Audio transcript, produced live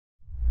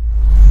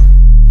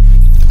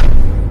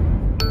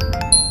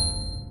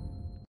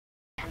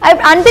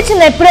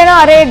అనిపించింది ఎప్పుడైనా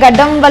అరే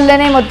గడ్డం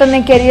వల్లనే మొత్తం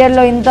నేను కెరియర్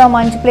లో ఇంత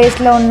మంచి ప్లేస్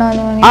లో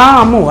ఉన్నాను అని?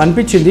 అమ్ము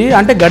అనిపించింది.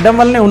 అంటే గడ్డం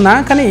వల్లనే ఉన్నా,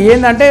 కానీ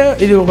ఏంటంటే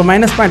ఇది ఒక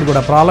మైనస్ పాయింట్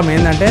కూడా. ప్రాబ్లం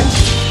ఏంటంటే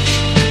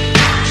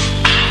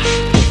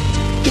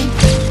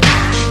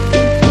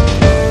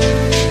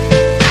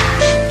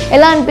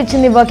ఎలా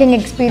అనిపించింది working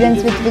experience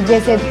with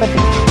Vijay Sethupathi?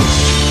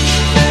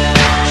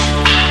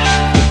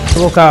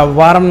 ఒక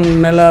వారం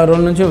నెల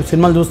రోజుల నుంచి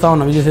సినిమాలు చూస్తూ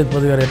ఉన్నా విజయ్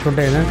సేతుపతి గారు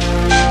ఎట్లుంటాయని.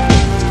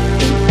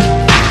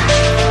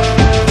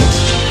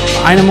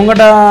 ఆయన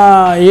ముంగట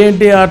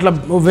ఏంటి అట్లా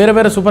వేరే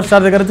వేరే సూపర్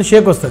స్టార్ దగ్గర అయితే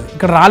షేక్ వస్తుంది,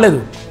 ఇక్కడ రాలేదు.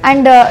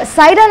 అండ్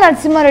సైరా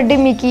నరసింహారెడ్డి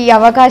మీకు ఈ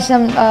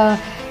అవకాశం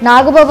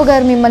నాగబాబు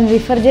గారు మిమ్మల్ని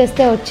రిఫర్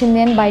చేస్తే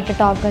వచ్చింది అని బయట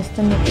టాక్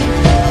వస్తుంది.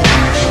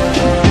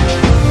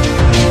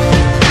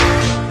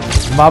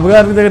 బాబు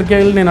గారి దగ్గరికి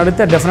వెళ్ళి నేను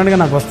అడిగితే డెఫినెట్గా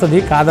నాకు వస్తుంది,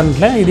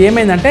 కాదనట్లే. ఇది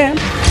ఏమైందంటే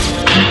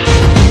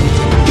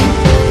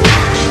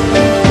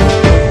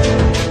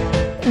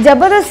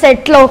జబర్దస్త్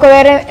సెట్లో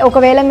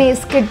ఒకవేళ మీ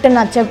స్కిట్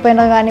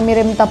నచ్చకపోయినా కానీ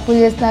మీరేం తప్పులు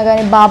చేసినా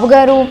కానీ బాబు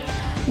గారు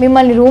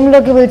మిమ్మల్ని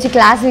రూమ్లోకి పిలిచి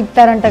క్లాస్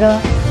ఇస్తారంట కదా.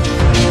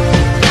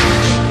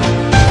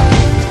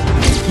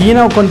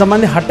 ఈయన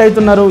కొంతమంది హట్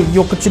అవుతున్నారు, ఈ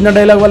ఒక్క చిన్న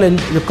డైలాగ్ వల్ల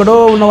ఎక్కడో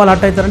ఉన్న వాళ్ళు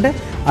హట్ అవుతారంటే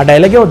ఆ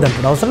డైలాగే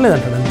వద్దంటాడు, అవసరం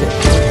లేదంటాడు అంతే.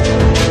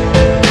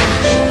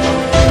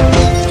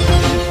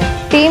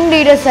 టీమ్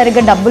లీడర్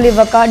సరిగ్గా డబ్బులు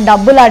ఇవ్వక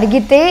డబ్బులు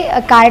అడిగితే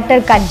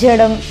క్యారెక్టర్ కట్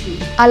చేయడం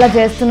అలా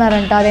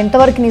చేస్తున్నారంట, అది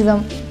ఎంతవరకు నిజం?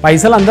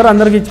 పైసలు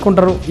అందరికి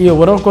ఇచ్చుకుంటారు, ఈ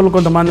ఎవరో ఒకళ్ళు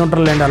కొంతమంది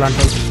ఉంటారు లేండి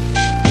అలాంటి.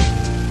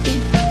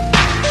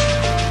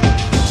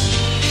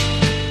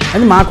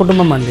 అది మా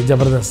కుటుంబం అండి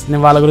జబర్దస్త్,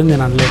 నేను వాళ్ళ గురించి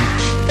నేను అనలేను.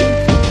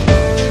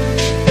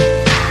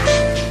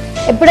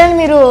 ఎప్పుడైనా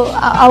మీరు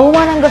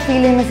అవమానంగా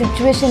ఫీల్ అయిన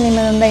సిచ్యువేషన్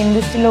ఏమైనా ఉందా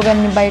ఇండస్ట్రీలో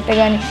కానీ బయట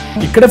కానీ?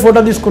 ఇక్కడే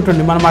ఫోటో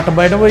తీసుకుంటుండే మనం, అట్ట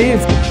బయట పోయి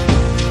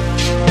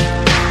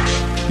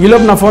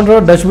ఈలోపు నా ఫోన్లో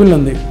డస్ట్బిన్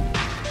ఉంది.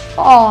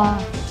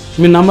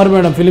 మీ నంబర్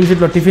మేడం, ఫిలిం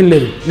సీట్లో టిఫిన్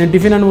లేదు, నేను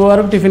టిఫిన్ అని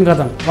వరకు టిఫిన్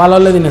కథం వాళ్ళ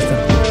వాళ్ళే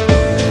తినేస్తాను.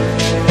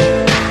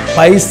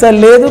 పైసా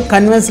లేదు,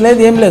 కన్విన్స్ లేదు,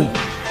 ఏం లేదు,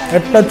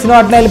 ఎట్లా వచ్చినా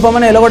అట్లా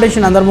వెళ్ళిపోమని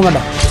ఎలగొట్టేసింది అందరి ముంగట.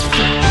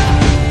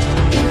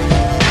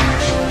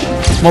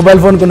 మొబైల్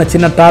ఫోన్కున్న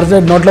చిన్న టార్చ్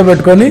లైట్ నోట్లో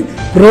పెట్టుకొని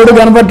రోడ్డు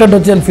కనపట్టేట్టు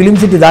వచ్చాను film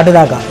city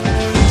దాటేదాకా.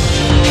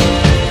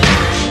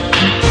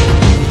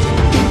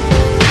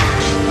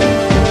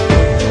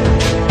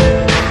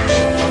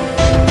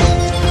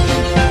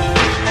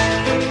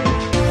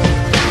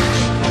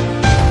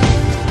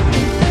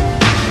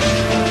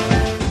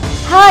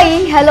 Hi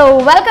hello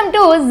welcome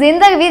to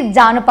Zindagi with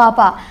Janu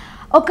పాప.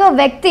 ఒక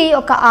వ్యక్తి,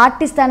 ఒక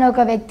ఆర్టిస్ట్ అనే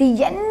ఒక వ్యక్తి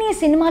ఎన్ని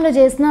సినిమాలు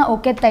చేసినా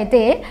ఒకెత్త అయితే,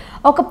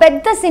 ఒక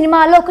పెద్ద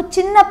సినిమాలో ఒక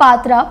చిన్న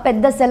పాత్ర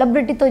పెద్ద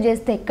సెలబ్రిటీతో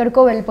చేస్తే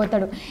ఎక్కడికో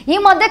వెళ్ళిపోతాడు. ఈ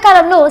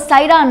మధ్యకాలంలో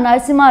సైరా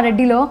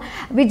నరసింహారెడ్డిలో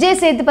విజయ్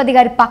సేతుపతి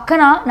గారి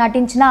పక్కన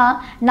నటించిన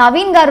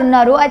నవీన్ గారు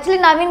ఉన్నారు.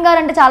 యాక్చువల్లీ నవీన్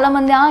గారు అంటే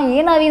చాలామంది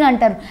ఏ నవీన్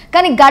అంటారు,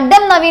 కానీ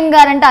గడ్డం నవీన్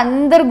గారు అంటే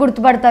అందరూ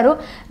గుర్తుపడతారు.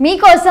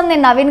 మీకోసం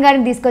నేను నవీన్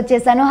గారిని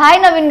తీసుకొచ్చేసాను.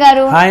 హాయ్ నవీన్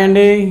గారు. హాయ్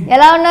అండి,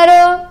 ఎలా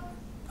ఉన్నారు?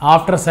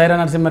 ఆఫ్టర్ సైరా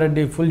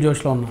నరసింహారెడ్డి ఫుల్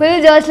జోష్లో ఉన్నా.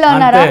 ఫుల్ జోష్లో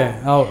ఉన్నారా?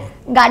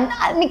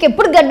 నీకు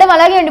ఎప్పుడు గడ్డం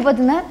అలాగే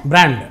ఉండిపోతుందా?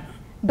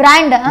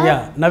 బ్రాండ్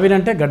నవీన్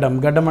అంటే గడ్డం,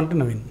 గడ్డం అంటే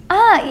నవీన్.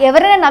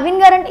 ఎవరైనా నవీన్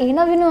గారు అంటే ఏ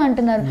నవీన్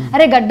అంటున్నారు,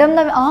 అరే గడ్డం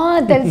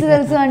నవీన్ తెలుసు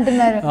తెలుసు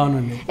అంటున్నారు.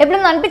 అవునండి.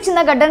 ఎప్పుడైనా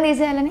అనిపించిందా గడ్డం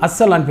తీసేయాలని?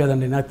 అస్సలు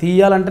అనిపించదండి, నాకు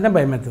తీయాలంటేనే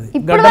భయం అవుతుంది.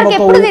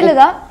 ఎప్పుడు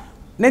తెలియదా?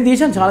 నేను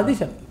తీసాను, చాలా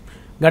తీసాను.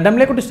 గడ్డం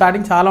లేకుంటే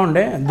స్టార్టింగ్ చాలా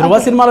ఉండే. ధృవ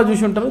సినిమాలో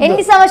చూసి ఉంటారు.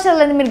 ఎన్ని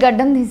సంవత్సరాలు మీరు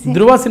గడ్డం తీసి?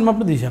 ధృవ సినిమా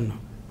అప్పుడు తీసాను.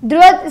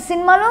 ధృవ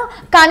సినిమాలో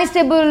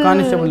కానిస్టేబుల్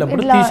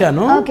అప్పుడు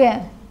తీసాను.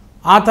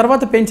 ఆ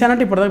తర్వాత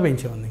పెంచానంటే ఇప్పటిదాకా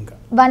పెంచేవాడిని. ఇంకా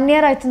 1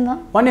 year అవుతుందా?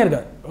 1 year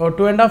కాదు,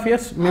 2.5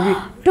 years మేబీ.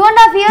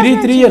 2.5 years?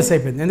 3 years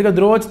అయిపోయింది. ఎందుకంటే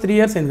ధృవ వచ్చి 3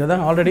 years అయింది కదా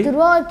ఆల్రెడీ.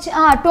 ధృవ వచ్చి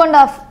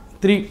 2.5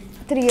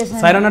 3 years.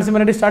 సైరా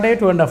నరసింహారెడ్డి స్టార్ట్ అయ్యి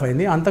 2.5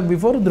 అయింది. అంతకు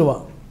బిఫోర్ ధృవ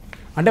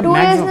అంటే 2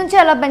 years నుంచి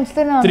అలా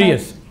పెంచుతూనే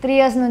 3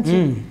 years నుంచి.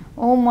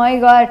 Oh my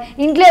God.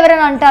 ఇంట్లో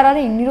ఎవరైనా అంటారా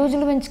ఇన్ని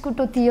రోజులు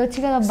పెంచుకుంటూ తీయొచ్చు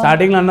కదా?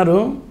 స్టార్టింగ్ లో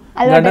అన్నారు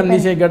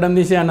గడ్డం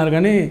తీసే అన్నారు,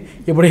 కానీ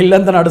ఇప్పుడు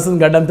ఇల్లంతా నడుస్తుంది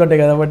గడ్డంతో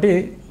కాబట్టి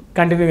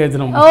కంటిన్యూగా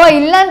అవుతున్నాం. ఓ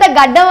ఇల్లంతా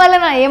గడ్డం వల్ల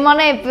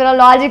ఏమన్నా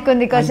లాజిక్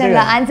ఉంది క్వశ్చన్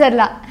లా, ఆన్సర్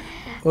లా?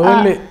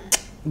 ఓన్లీ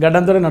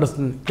గడ్డంతో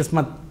నడుస్తుంది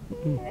కిస్మత్.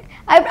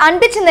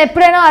 అనిపించింది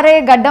ఎప్పుడైనా అరే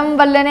గడ్డం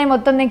వల్లనే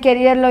మొత్తం నేను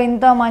కెరియర్ లో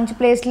ఇంత మంచి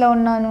ప్లేస్ లో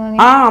ఉన్నాను అని?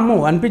 అమ్ము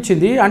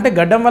అనిపించింది. అంటే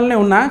గడ్డం వల్లనే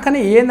ఉన్నా,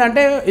 కానీ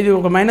ఏంటంటే ఇది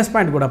ఒక మైనస్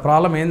పాయింట్ కూడా.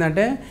 ప్రాబ్లం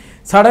ఏంటంటే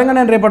సడన్గా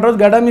నేను రేపటి రోజు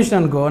గడ్డం తీసిన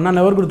అనుకో,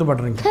 నన్ను ఎవరు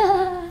గుర్తుపట్టరు. ఇంకా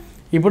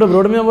ఇప్పుడు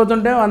రోడ్డు మీద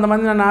పోతుంటే 100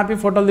 మంది నన్ను ఆపి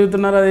ఫోటోలు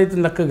దిగుతున్నారు, అది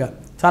అవుతుంది లక్కగా,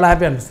 చాలా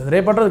హ్యాపీ అనిపిస్తుంది.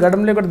 రేపటి రోజు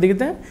గడ్డం లేకుండా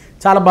దిగితే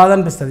చాలా బాధ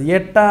అనిపిస్తుంది.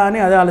 ఎట్టా అని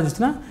అదే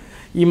ఆలోచిస్తున్నా.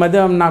 ఈ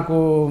మధ్య నాకు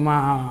మా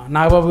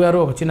నాగబాబు గారు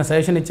ఒక చిన్న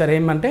సజెషన్ ఇచ్చారు.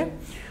 ఏమంటే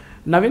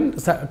నవీన్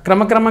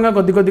క్రమక్రమంగా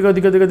కొద్దిగా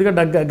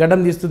గడ్డం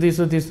తీస్తూ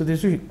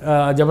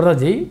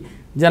జబర్దస్త్ చేయి,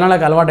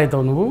 జనాలకు అలవాటు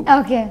అవుతావు నువ్వు.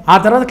 ఆ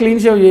తర్వాత క్లీన్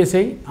షేవ్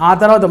చేసేయి, ఆ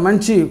తర్వాత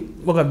మంచి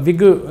ఒక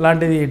విగ్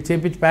లాంటిది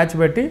చేపించి ప్యాచ్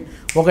పెట్టి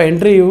ఒక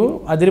ఎంట్రీ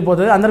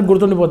అదిరిపోతుంది, అందరికి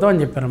గుర్తుండిపోతావు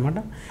అని చెప్పారనమాట.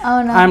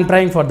 I'm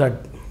trying for that.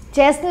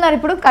 చేస్తున్నారు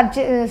ఇప్పుడు?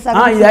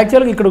 ఇది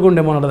యాక్చువల్గా ఇక్కడ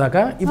ఉండే మొన్నటి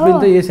దాకా, ఇప్పుడు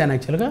ఇంత చేశాను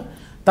యాక్చువల్గా.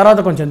 తర్వాత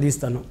కొంచెం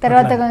తీస్తాను.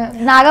 తర్వాత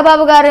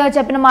నాగబాబు గారు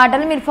చెప్పిన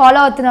మాటలు మీరు ఫాలో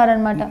అవుతున్నారు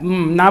అనమాట.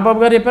 నాగబాబు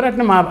గారు చెప్పారు,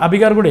 అట్లా మా అభి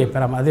గారు కూడా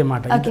చెప్పారు అదే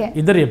మాట,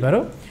 ఇద్దరు చెప్పారు.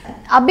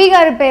 అభి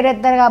గారు పేరు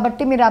ఎత్తారు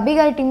కాబట్టి మీరు అభి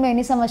గారి టీంలో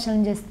ఎన్ని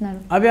సంవత్సరాలు చేస్తున్నారు?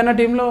 అభి అన్న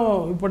టీంలో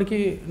ఇప్పటికి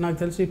నాకు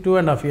తెలిసి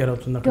 2.5 years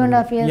అవుతుంది.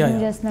 2.5 years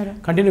చేస్తున్నారు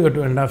కంటిన్యూగా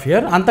 2.5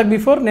 years. అంతకు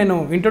బిఫోర్ నేను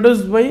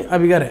ఇంట్రొడ్యూస్ బై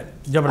అభి గారే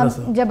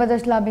జబర్దస్త్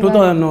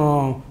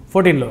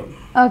 2014లో.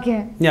 ఓకే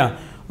యా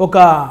ఒక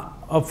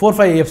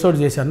 4-5 episodes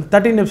చేశాను,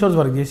 13 episodes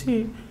వరకు చేసి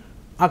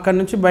అక్కడ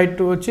నుంచి బయట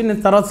వచ్చి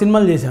నేను తర్వాత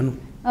సినిమాలు చేశాను.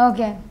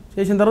 ఓకే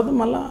చేసిన తర్వాత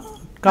మళ్ళీ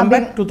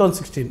కంబ్యాక్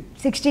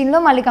 2016లో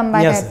మళ్ళీ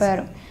కంబ్యాక్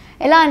అయిపోయారు.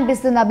 ఎలా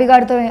అనిపిస్తుంది అభి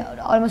గారితో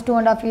ఆల్మోస్ట్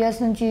 2.5 years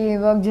నుంచి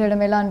వర్క్ చేయడం?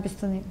 ఎలా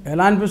అనిపిస్తుంది?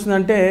 ఎలా అనిపిస్తుంది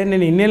అంటే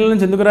నేను ఇన్నేళ్ళ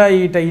నుంచి ఎందుకురా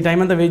ఈ టైం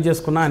అంతా వెయిట్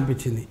చేసుకున్నా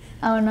అనిపించింది.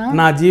 అవునా?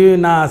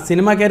 నా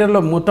సినిమా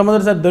కెరీర్లో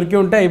మొట్టమొదటిసారి దొరికి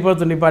ఉంటే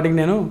అయిపోతుంది ఈ పాటికి.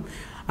 నేను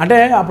అంటే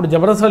అప్పుడు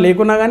జబర్దస్త్లో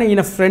లేకున్నా కానీ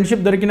ఈయన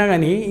ఫ్రెండ్షిప్ దొరికినా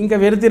కానీ ఇంకా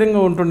వేరే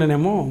తీరంగా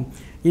ఉంటుండేనేమో.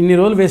 ఇన్ని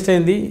రోజులు వేస్ట్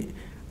అయింది,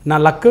 నా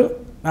లక్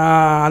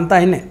అంతా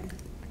అయినే.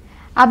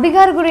 అభి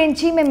గారి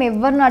గురించి మేము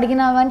ఎవరిని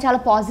అడిగినా కానీ చాలా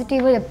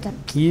పాజిటివ్గా చెప్తారు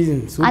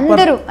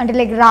అందరూ. అంటే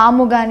లైక్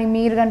రాము కానీ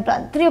మీరు కానీ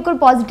ప్రతి ఒక్కరు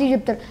పాజిటివ్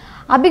చెప్తారు.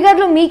 అభి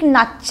గారిలో మీకు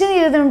నచ్చని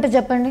ఏదైనా ఉంటే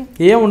చెప్పండి.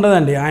 ఏం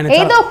ఉండదండి, ఆయన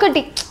ఏదో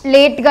ఒకటి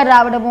లేట్గా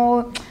రావడము,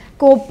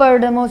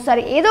 కోప్పడము,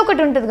 సరే ఏదో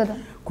ఒకటి ఉంటుంది కదా.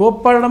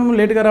 కోప్పడడం,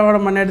 లేట్గా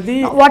రావడం అనేది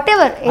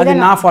వాటెవర్ అది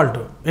నా ఫాల్ట్.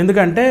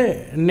 ఎందుకంటే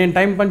నేను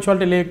టైం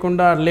పంచువాలిటీ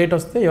లేకుండా లేట్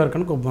వస్తే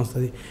ఎవరికైనా కోపం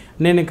వస్తుంది.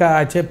 నేను ఇక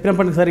చెప్పిన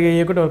పనికి సరిగా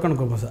చేయకుండా ఎవరికైనా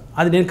కోపం వస్తుంది.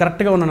 అది నేను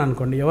కరెక్ట్గా ఉన్నాను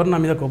అనుకోండి, ఎవరు నా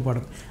మీద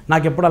కోప్పడరు.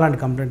 నాకు ఎప్పుడు అలాంటి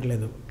కంప్లైంట్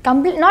లేదు.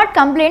 Not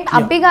complaint.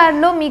 అభి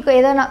గారిలో మీకు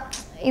ఏదైనా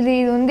ఇది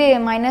ఉంది,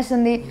 మైనస్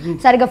ఉంది,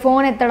 సరిగా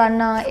ఫోన్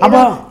ఎత్తాడన్నా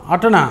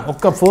అట్లనా?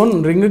 ఒక్క ఫోన్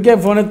రింగ్కే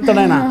ఫోన్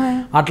ఎత్తాడైనా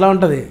అట్లా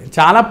ఉంటుంది.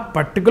 చాలా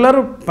పర్టికులర్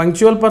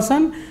పంక్చువల్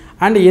పర్సన్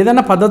అండ్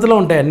ఏదైనా పద్ధతిలో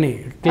ఉంటాయి అన్నీ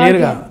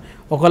క్లియర్గా.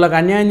 ఒకళ్ళకి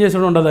అన్యాయం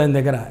చేసేది ఉండదు ఆయన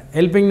దగ్గర.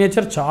 హెల్పింగ్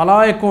నేచర్ చాలా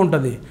ఎక్కువ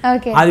ఉంటుంది.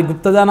 అది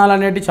గుప్తదానాలు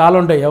అనేవి చాలా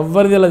ఉంటాయి,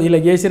 ఎవరు తెలియదు. ఇలా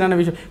చేసిరనే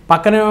విషయం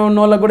పక్కనే ఉన్న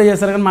వాళ్ళకి కూడా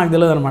చేస్తారు కానీ మాకు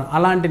తెలియదు అనమాట.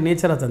 అలాంటి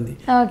నేచర్ అతనిది.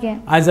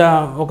 యాజ్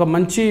ఒక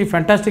మంచి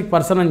ఫెంటాస్టిక్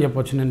పర్సన్ అని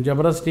చెప్పొచ్చు. నేను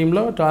జబర్దస్త్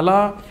టీంలో చాలా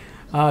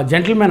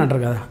జెంటిల్మెన్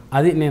అంటారు కదా,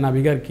 అది నేను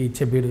అభి గారికి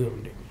ఇచ్చే బిరుదు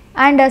ఉంది.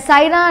 అండ్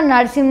సైనా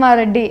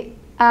నరసింహారెడ్డి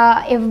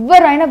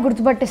ఎవరైనా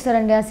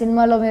గుర్తుపట్టిస్తారండి ఆ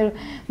సినిమాలో.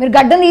 మీరు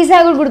గడ్డం తీసా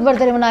కూడా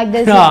గుర్తుపడతారేమో నాకు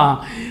తెలిసి.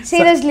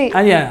 సీరియస్లీ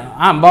అదే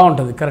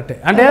బాగుంటుంది, కరెక్టే.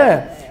 అంటే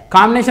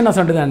కాంబినేషన్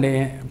అసలు ఉంటుందండి.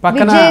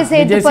 పక్కన విజయ్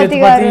సేతుపతి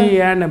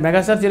అండ్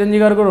మెగాస్టార్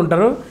చిరంజీవి గారు కూడా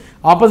ఉంటారు,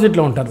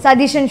 ఆపోజిట్లో ఉంటారు.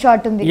 సజెషన్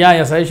షాట్ ఉంది.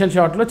 సజెషన్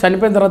షాట్లో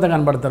చనిపోయిన తర్వాత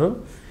కనబడతారు.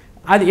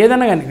 అది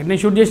ఏదైనా కానీ నేను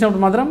షూట్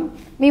చేసినప్పుడు మాత్రం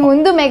మీ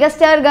ముందు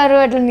మెగాస్టార్ గారు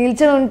అట్లా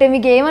నిల్చొని ఉంటే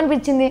మీకు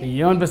ఏమనిపించింది?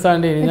 ఏమనిపిస్తా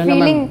అండి,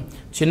 నిజంగా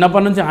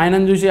చిన్నప్పటి నుంచి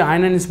ఆయనను చూసి,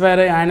 ఆయన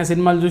ఇన్స్పైర్ అయ్యి, ఆయన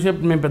సినిమాలు చూసి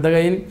మేము పెద్దగా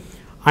అయ్యి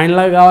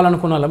ఆయనలాగా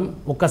కావాలనుకున్న వాళ్ళం.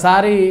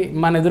 ఒక్కసారి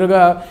మన ఎదురుగా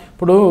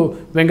ఇప్పుడు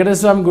వెంకటేశ్వర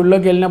స్వామి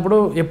గుడిలోకి వెళ్ళినప్పుడు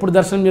ఎప్పుడు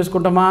దర్శనం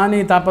చేసుకుంటామా అని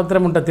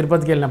తాపత్రయం ఉంటుంది.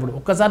 తిరుపతికి వెళ్ళినప్పుడు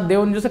ఒక్కసారి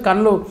దేవుని చూస్తే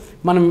కళ్ళు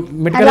మనం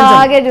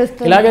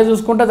ఇలాగే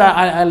చూసుకుంటే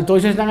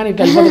తోసేసినా కానీ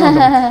ఇట్లా వెళ్ళిపోతున్నాం.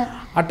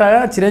 అట్లా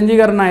చిరంజీవి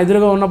గారు నా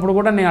ఎదురుగా ఉన్నప్పుడు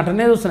కూడా నేను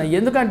అట్లనే చూస్తున్నా.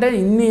 ఎందుకంటే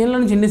ఇన్ని ఏళ్ళ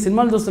నుంచి ఇన్ని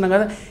సినిమాలు చూస్తున్నాం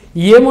కదా,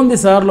 ఏముంది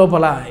సార్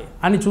లోపల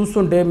అని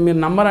చూస్తుంటే మీరు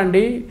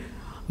నమ్మరండి,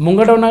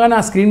 ముంగట ఉన్నా కానీ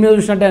ఆ స్క్రీన్ మీద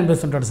చూసినట్టే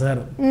అనిపిస్తుంటాడు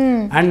సార్.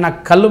 అండ్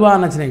నాకు కళ్ళు బాగా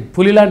నచ్చినాయి,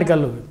 పులి లాంటి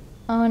కళ్ళు.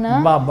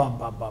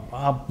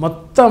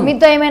 మొత్తం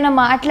మీతో ఏమైనా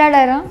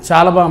మాట్లాడారా?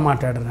 చాలా బాగా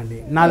మాట్లాడారండి.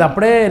 నాది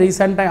అప్పుడే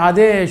రీసెంట్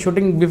అదే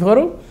షూటింగ్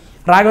బిఫోర్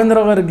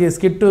రాఘవేంద్ర గారికి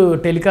స్కిట్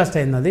టెలికాస్ట్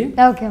అయింది. అది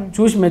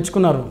చూసి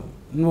మెచ్చుకున్నారు.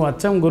 నువ్వు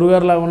అచ్చం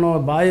గురుగారు లాగా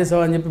ఉన్నావు, బాగా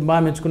చేసావు అని చెప్పి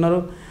బాగా మెచ్చుకున్నారు.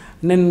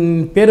 నేను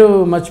పేరు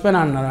మర్చిపోయినా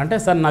అన్నారు. అంటే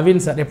సార్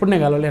నవీన్ సార్, ఎప్పుడు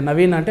నేను కలవలే.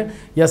 నవీన్ అంటే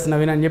ఎస్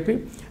నవీన్ అని చెప్పి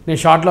నేను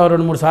షార్ట్లో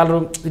 2-3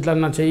 సార్లు ఇట్లా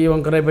నా చెయ్యి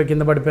వంకరైపోయి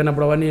కింద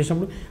పడిపోయినప్పుడు అవన్నీ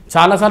చేసినప్పుడు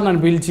చాలాసార్లు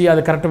నన్ను పిలిచి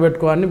అది కరెక్ట్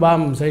పెట్టుకోవాలని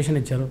బాగా సజెషన్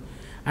ఇచ్చారు.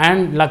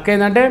 అండ్ లక్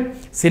ఏంటంటే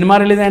సినిమా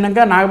రిలీజ్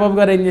అయినాక నాగబాబు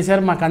గారు ఏం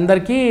చేశారు, మాకు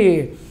అందరికీ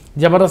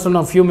జబర్దస్త్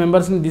ఉన్న ఫ్యూ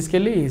మెంబర్స్ని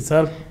తీసుకెళ్ళి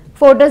సార్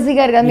ఫోటోస్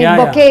దిగారు కదా, మీకు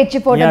బొకే ఇచ్చి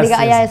ఫోటో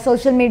దిగా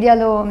సోషల్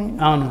మీడియాలో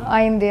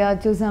అయింది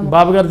చూసాము.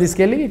 బాబు గారు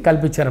తీసుకెళ్ళి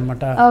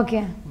కల్పించారనమాట.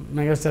 ఓకే.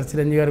 మెగాస్టార్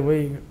చిరంజీవి గారు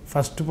పోయి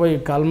ఫస్ట్ పోయి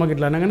కాల్మకి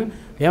ఇట్లా అనగానే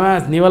ఏమైనా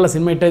నీ వల్ల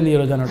సినిమా హిట్ అయింది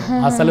ఈరోజు అన్నాడు.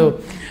 అసలు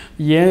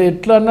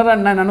ఎట్లా అన్నారు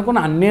అని నేను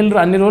అనుకున్నా.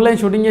 అన్ని రోజులు ఆయన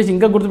షూటింగ్ చేసి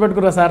ఇంకా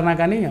గుర్తుపెట్టుకురా సార్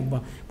నాకు అని. అబ్బా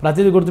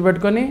ప్రతిదీ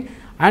గుర్తుపెట్టుకొని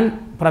అండ్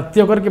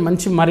ప్రతి ఒక్కరికి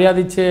మంచి మర్యాద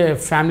ఇచ్చే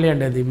ఫ్యామిలీ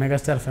అండి అది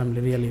megastar family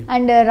really.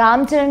 And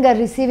Ram Charan గారు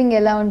రిసీవింగ్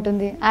ఎలా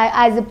ఉంటుంది?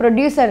 As a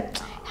producer,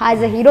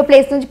 as a hero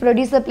place నుంచి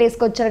ప్రొడ్యూసర్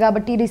ప్లేస్కి వచ్చారు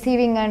కాబట్టి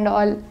రిసీవింగ్ అండ్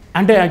ఆల్.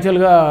 అంటే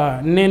యాక్చువల్గా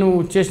నేను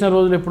చేసిన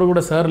రోజులు ఎప్పుడు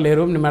కూడా సార్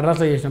లేరు. నేను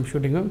మెడ్రాస్లో చేసినాం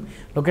షూటింగ్,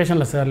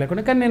 లొకేషన్లో సార్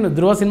లేకుండా. కానీ నేను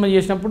ధృవ సినిమా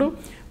చేసినప్పుడు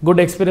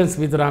good experience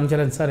with Ram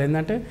Charan sir.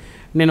 ఏంటంటే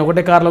నేను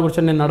ఒకటే కార్లో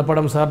కూర్చొని నేను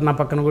నడపడం, సార్ నా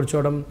పక్కన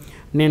కూర్చోవడం,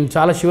 నేను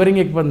చాలా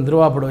షివరింగ్ ఎక్కిపోయింది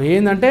ధృవ అప్పుడు.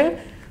 ఏంటంటే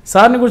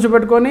సార్ని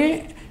కూర్చోబెట్టుకొని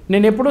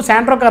నేను ఎప్పుడు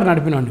Santro car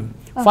నడిపినండి.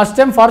 First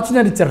time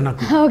Fortuner ఇచ్చారు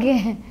నాకు. ఓకే.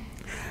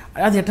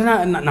 అది ఎట్లా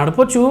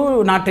నడపొచ్చు.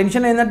 నా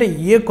టెన్షన్ ఏంటంటే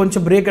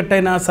కొంచెం బ్రేక్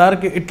ఎట్టయినా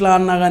సార్కి ఇట్లా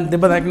అన్నా కానీ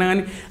దెబ్బ తాకినా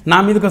కానీ నా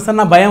మీదకి వస్తాను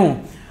నా భయం.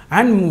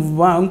 అండ్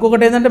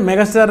ఇంకొకటి ఏంటంటే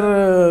మెగాస్టార్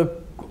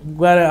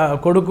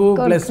కొడుకు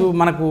ప్లస్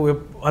మనకు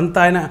అంత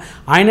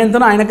ఆయన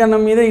ఎంతనో ఆయనకన్నా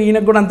మీద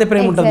ఈయనకు కూడా అంతే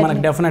ప్రేమ ఉంటుంది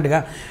మనకు డెఫినెట్గా.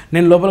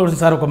 నేను లోపల కూడా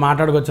సార్ ఒక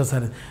మాట్లాడుకోవచ్చు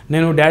సార్,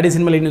 నేను డాడీ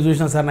సినిమాలు ఇన్ని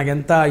చూసిన సార్, నాకు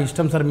ఎంత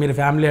ఇష్టం సార్ మీరు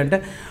ఫ్యామిలీ అంటే,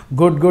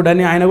 గుడ్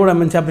అని ఆయన కూడా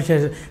మంచి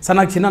అప్రిషియేట్ సార్.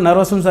 నాకు చిన్న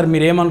నర్వస్ ఉంది సార్,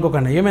 మీరు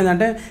ఏమనుకోకండి.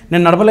 ఏమైందంటే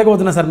నేను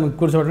నడపలేకపోతున్నా సార్, మీకు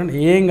కూర్చోబెట్టండి.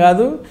 ఏం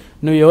కాదు,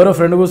 నువ్వు ఎవరో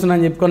ఫ్రెండ్ కూర్చున్నా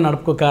అని చెప్పుకొని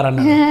నడుపుకో కార్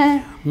అన్నారు.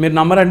 మీరు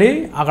నమ్మరండి,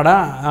 అక్కడ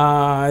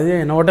అది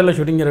హోటల్లో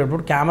షూటింగ్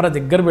జరిగేటప్పుడు కెమెరా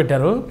దగ్గర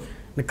పెట్టారు,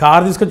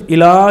 కార్ తీసుకొచ్చి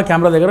ఇలా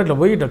కెమెరా దగ్గర ఇట్లా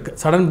పోయి ఇట్లా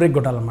సడన్ బ్రేక్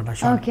కొట్టాలన్నమాట.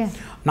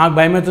 నాకు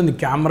భయం అవుతుంది,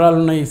 కెమెరాలు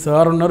ఉన్నాయి,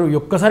 సార్ ఉన్నారు,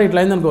 ఒక్కసారి ఇట్లా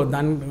అయింది అనుకో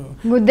దాన్ని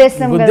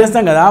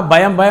గుద్దేస్తాం కదా,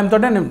 భయంతో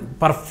నేను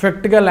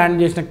పర్ఫెక్ట్గా ల్యాండ్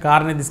చేసిన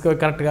కార్ని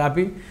తీసుకొని కరెక్ట్గా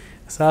ఆపి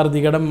సార్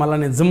దిగడం, మళ్ళీ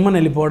నేను జిమ్మని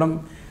వెళ్ళిపోవడం,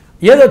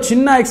 ఏదో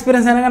చిన్న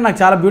ఎక్స్పీరియన్స్ అయినా కానీ నాకు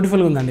చాలా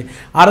బ్యూటిఫుల్గా ఉందండి.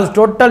 ఆ రోజు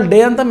టోటల్ డే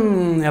అంతా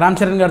రామ్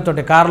చరణ్ గారితో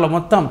కార్లో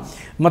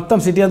మొత్తం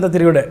సిటీ అంతా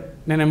తిరుగుడే,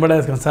 నేను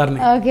ఎంబడేసుకున్నాను సార్ని.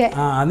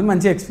 అది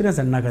మంచి ఎక్స్పీరియన్స్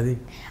అండి నాకు. అది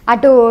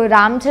అటు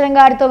రామ్ చరణ్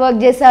గారితో వర్క్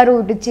చేశారు,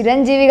 ఇటు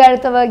చిరంజీవి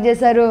గారితో వర్క్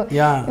చేశారు.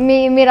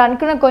 మీరు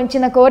అనుకున్న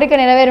కొంచెం కోరిక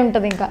నెరవేరు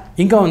ఉంటుంది.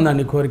 ఇంకా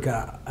ఉందండి కోరిక.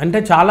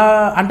 అంటే చాలా,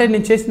 అంటే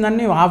నేను చేసిన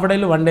దాన్ని హాఫ్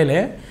డేలు 1 డేలే.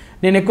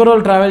 నేను ఎక్కువ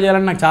రోజులు ట్రావెల్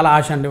చేయాలని నాకు చాలా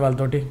ఆశ అండి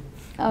వాళ్ళతోటి.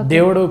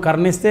 దేవుడు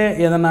కరుణిస్తే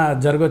ఏదైనా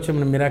జరగవచ్చు,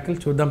 మనం మిరాకిల్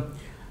చూద్దాం.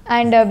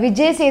 అండ్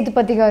విజయ్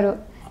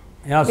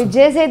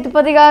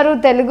సేతుపతి గారు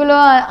తెలుగులో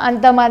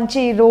అంత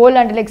మంచి రోల్,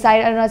 అంటే లైక్ సాయి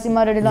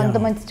నరసింహారెడ్డిలో అంత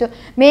మంచి,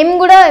 మేము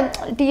కూడా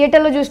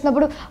థియేటర్లో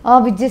చూసినప్పుడు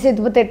విజయ్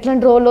సేతుపతి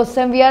ఎట్లాంటి రోల్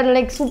వస్తాం, వీఆర్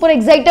లైక్ సూపర్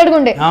ఎక్సైటెడ్గా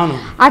ఉండే.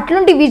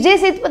 అట్లాంటి విజయ్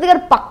సేతుపతి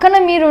గారు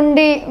పక్కన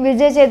మీరుండి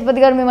విజయ్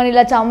సేతుపతి గారు మిమ్మల్ని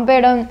ఇలా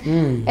చంపేయడం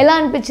ఎలా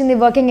అనిపించింది?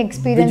 వర్కింగ్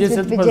ఎక్స్పీరియన్స్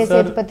విజయ్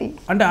సేతుపతి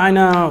అంటే ఆయన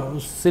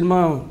సినిమా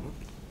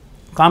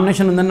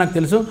కాంబినేషన్ ఉందని నాకు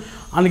తెలుసు,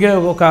 అందుకే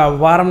ఒక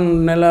వారం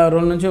నెల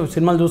రోజుల నుంచి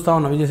సినిమాలు చూస్తూ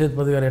ఉన్నా విజయ్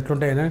సేతుపతి గారు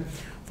ఎట్లుంటాయని.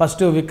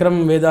 ఫస్ట్ విక్రమ్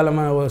వేదాల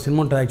సినిమా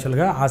ఉంటుంది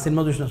యాక్చువల్గా, ఆ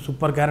సినిమా చూసిన,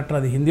 సూపర్ క్యారెక్టర్,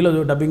 అది హిందీలో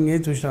డబ్బింగ్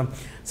చూసిన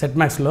సెట్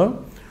మ్యాక్స్లో.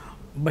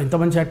 ఎంత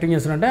మంచి యాక్టింగ్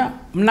చేస్తున్నారంటే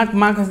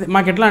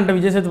మాకు ఎట్లా అంటే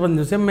విజయ్ సేతుపతిని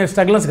చూస్తే మేము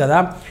స్ట్రగ్లర్స్ కదా,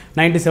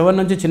 97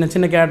 నుంచి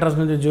చిన్న క్యారెక్టర్స్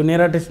నుంచి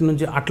జూనియర్ ఆర్టిస్ట్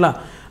నుంచి అట్లా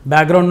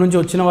బ్యాక్గ్రౌండ్ నుంచి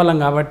వచ్చిన వాళ్ళం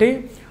కాబట్టి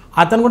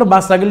అతను కూడా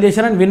బాగా స్ట్రగుల్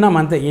చేశారని విన్నాం.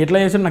 అంతే, ఎట్లా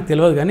చేశారో నాకు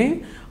తెలియదు కానీ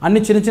అన్ని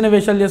చిన్న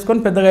వేషాలు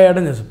చేసుకొని పెద్దగా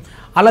అయ్యడం చేస్తాం.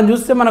 అలా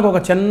చూస్తే మనకు ఒక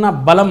చిన్న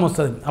బలం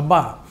వస్తుంది, అబ్బా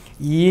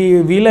ఈ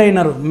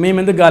వీలైనారు మేము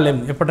ఎందుకు కాలేము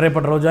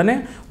రేపటి రోజు అని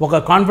ఒక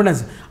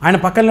కాన్ఫిడెన్స్. ఆయన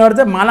పక్కన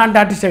నిలబడితే మాలాంటి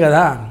ఆర్టిస్టే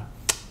కదా,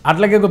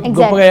 అట్లాగే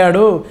గొప్పగా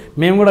అయ్యాడు,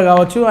 మేము కూడా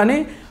కావచ్చు అని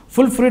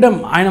ఫుల్ ఫ్రీడమ్.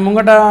 ఆయన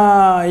ముంగట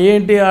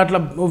ఏంటి అట్లా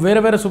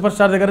వేరే సూపర్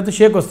స్టార్ దగ్గర అయితే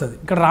షేక్ వస్తుంది,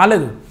 ఇక్కడ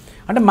రాలేదు.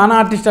 అంటే మన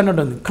ఆర్టిస్ట్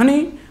అన్నట్టు ఉంది. కానీ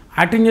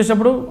యాక్టింగ్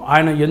చేసేటప్పుడు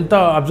ఆయన ఎంత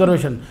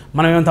అబ్జర్వేషన్,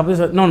 మనం ఏమైనా తప్పు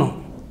చేస్తే no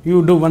you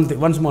do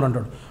once more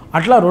అంటాడు.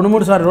 అట్లా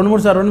 2-3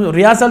 సార్లు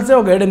రిహార్సల్సే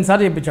ఒక 7-8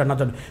 సార్లు చెప్పించాడు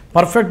నాతో.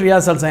 పర్ఫెక్ట్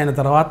రిహార్సల్స్ అయిన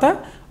తర్వాత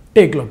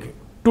టేక్లోకి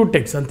 2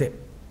 టేక్స్ అంతే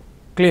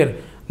క్లియర్.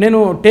 నేను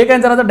టేక్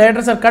అయిన తర్వాత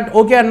డైరెక్టర్ సార్ కట్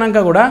ఓకే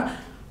అన్నాక కూడా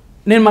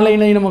నేను మళ్ళీ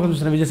ఈయన ముఖం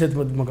చూస్తాను, విజయ్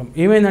సేతుపతి ముఖం.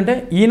 ఏమైందంటే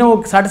ఈయన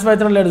ఒక సాటిస్ఫై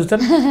అవుతారో లేడు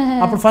చూస్తాను.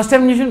 అప్పుడు ఫస్ట్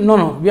టైం చేసి no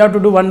we have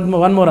to do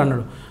one more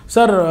అన్నాడు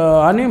సార్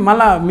అని,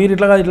 మళ్ళీ మీరు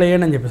ఇట్లా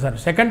వేయండి అని చెప్పి సార్.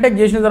 సెకండ్ టేక్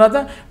చేసిన తర్వాత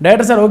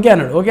డైరెక్టర్ సార్ ఓకే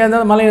అన్నాడు. ఓకే అయిన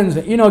తర్వాత మళ్ళీ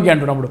ఈయన ఓకే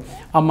అంటున్నప్పుడు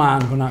అమ్మ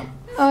అనుకున్నా.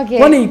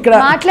 ఇక్కడ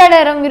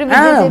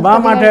బాగా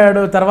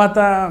మాట్లాడాడు. తర్వాత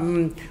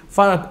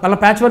మళ్ళీ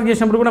ప్యాచ్ వర్క్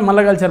చేసినప్పుడు కూడా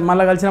మళ్ళీ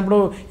కలిసినప్పుడు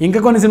ఇంకా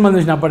కొన్ని సినిమాలు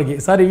చూసిన అప్పటికి.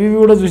 సార్ ఇవి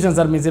కూడా చూసాను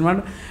సార్ మీ సినిమా,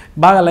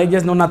 బాగా లైక్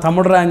చేసిన, నా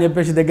తమ్ముడు రా అని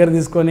చెప్పేసి దగ్గర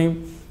తీసుకొని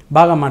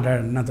బాగా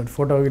మాట్లాడాడు నాతో,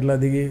 ఫోటో ఇట్లా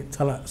దిగి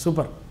చాలా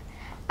సూపర్.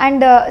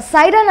 అండ్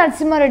సైరా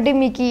నరసింహారెడ్డి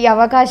మీకు ఈ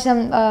అవకాశం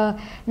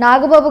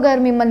నాగబాబు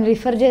గారు మిమ్మల్ని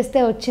రిఫర్ చేస్తే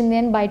వచ్చింది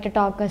అని బయట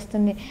టాక్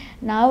వస్తుంది.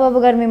 నాగబాబు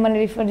గారు మిమ్మల్ని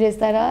రిఫర్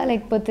చేస్తారా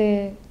లేకపోతే?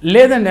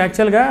 లేదండి,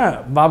 యాక్చువల్గా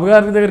బాబు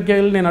గారి దగ్గరికి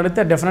వెళ్ళి నేను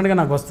అడిగితే డెఫినెట్గా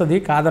నాకు వస్తుంది,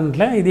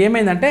 కాదనట్లే. ఇది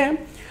ఏమైందంటే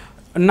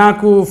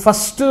నాకు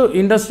ఫస్ట్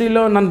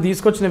ఇండస్ట్రీలో నన్ను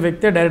తీసుకొచ్చిన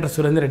వ్యక్తే డైరెక్టర్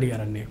సురేందర్ రెడ్డి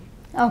గారు అండి.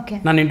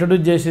 నన్ను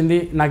ఇంట్రొడ్యూస్ చేసింది,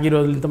 నాకు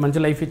ఈరోజు ఇంత మంచి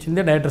లైఫ్ ఇచ్చింది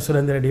డైరెక్టర్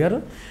సురేందర్ రెడ్డి గారు.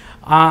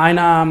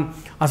 ఆయన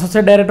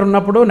అసోసియేట్ డైరెక్టర్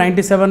ఉన్నప్పుడు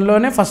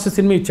 97లోనే ఫస్ట్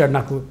సినిమా ఇచ్చాడు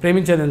నాకు,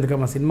 ప్రేమించేది ఎందుకు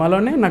మా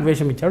సినిమాలోనే నాకు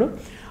వేషం ఇచ్చాడు.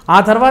 ఆ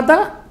తర్వాత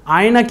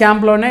ఆయన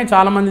క్యాంప్లోనే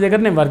చాలామంది దగ్గర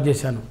నేను వర్క్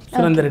చేశాను,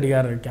 సురేందర్ రెడ్డి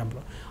గారి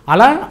క్యాంప్లో.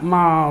 అలా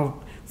మా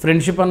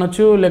ఫ్రెండ్షిప్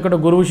అనొచ్చు, లేకపోతే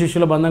గురువు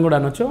శిష్యుల బంధం కూడా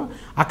అనొచ్చు.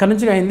 అక్కడి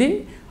నుంచి అయింది.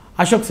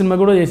 అశోక్ సినిమా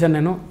కూడా చేశాను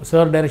నేను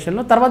సార్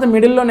డైరెక్షన్లో. తర్వాత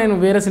మిడిల్లో నేను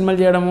వేరే సినిమాలు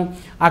చేయడము,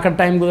 అక్కడ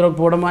టైం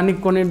కుదరకపోవడం అన్ని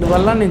కొన్నింటి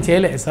వల్ల నేను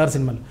చేయలే సార్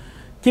సినిమాలు.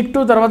 కిక్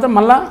 2 తర్వాత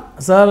మళ్ళీ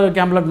సార్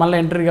క్యాంప్లోకి మళ్ళీ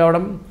ఎంట్రీ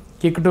కావడం,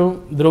 కిక్ 2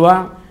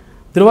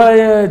 ధృవ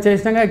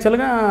చేసినాక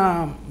యాక్చువల్గా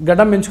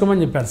గడ్డం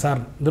పెంచుకోమని చెప్పారు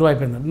సార్. ధృవ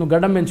అయిపోయింది, నువ్వు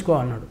గడ్డం పెంచుకో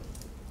అన్నాడు.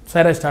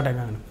 సరే స్టార్ట్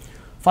అయినా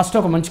ఫస్ట్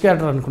ఒక మంచి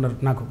క్యారెక్టర్ అనుకున్నారు.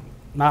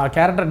 నా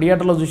క్యారెక్టర్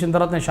థియేటర్లో చూసిన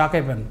తర్వాత నేను షాక్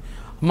అయిపోయాను.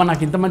 అమ్మ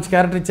నాకు ఇంత మంచి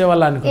క్యారెక్టర్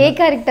ఇచ్చేవాళ్ళ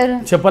అనుకున్నాను,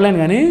 చెప్పలేను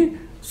కానీ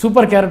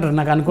సూపర్ క్యారెక్టర్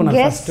నాకు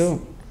అనుకున్నాను ఫస్ట్.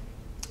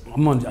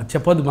 అమ్మ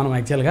చెప్పొద్దు మనం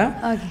యాక్చువల్గా.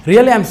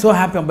 రియల్లీ ఐఎమ్ సో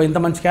హ్యాపీ, అబ్బా ఇంత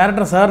మంచి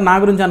క్యారెక్టర్ సార్ నా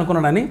గురించి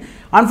అనుకున్నాడని.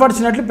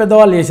 అన్ఫార్చునేట్లీ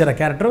పెద్దవాళ్ళు చేశారు ఆ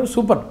క్యారెక్టర్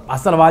సూపర్.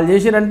 అసలు వాళ్ళు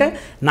చేశారంటే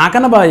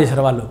నాకన్నా బాగా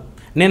చేశారు వాళ్ళు.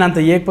 నేను అంత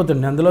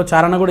చేయకపోతుండే, అందులో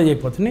చారణ కూడా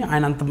చేయకపోతుంది.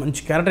 ఆయన అంత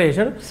మంచి క్యారెక్టర్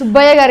చేశాడు.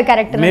 సుబ్బయ్య గారి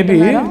క్యారెక్టర్ మేబీ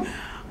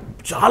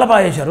చాలా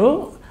బాగా చేశారు.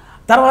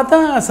 తర్వాత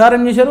సార్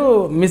ఏం చేశారు,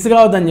 మిస్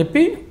కావద్దని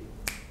చెప్పి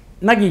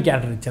నాకు ఈ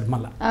క్యారెక్టర్ ఇచ్చారు.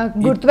 మళ్ళీ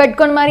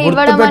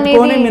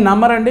గుర్తుపెట్టుకొని మీ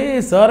నమ్మరండి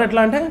సార్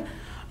ఎట్లా అంటే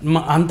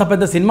అంత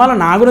పెద్ద సినిమాలో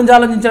నా గురించి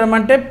ఆలోచించడం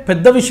అంటే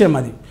పెద్ద విషయం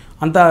అది.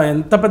 అంత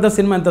ఎంత పెద్ద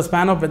సినిమా ఎంత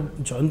స్పాన్ ఆఫ్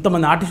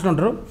ఎంతమంది ఆర్టిస్టులు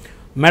ఉంటారు.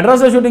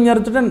 మెడ్రాస్లో షూటింగ్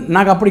జరుగుతుంటే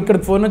నాకు అప్పుడు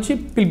ఇక్కడికి ఫోన్ వచ్చి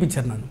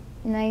పిలిపించారు నన్ను.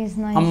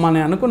 అమ్మ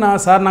నేను అనుకున్నా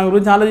సార్ నా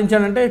గురించి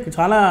ఆలోచించాడంటే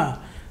చాలా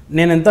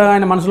నేను ఎంత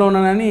ఆయన మనసులో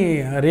ఉన్నానని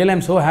రియల్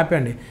ఐఎమ్ సో హ్యాపీ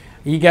అండి.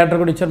 ఈ క్యారెక్టర్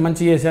కూడా ఇచ్చారు,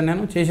 మంచిగా చేశాను.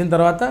 నేను చేసిన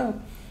తర్వాత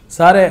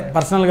సరే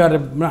పర్సనల్గా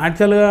రేపు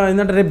యాక్చువల్గా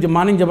ఏంటంటే రేపు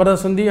మార్నింగ్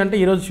జబర్దస్త్ ఉంది అంటే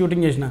ఈరోజు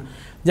షూటింగ్ చేసిన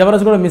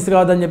జబర్దస్త్ కూడా మిస్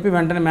కావద్దని చెప్పి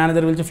వెంటనే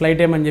మేనేజర్ పిలిచి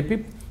ఫ్లైట్ ఏమని చెప్పి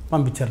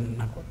పంపించారు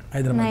నాకు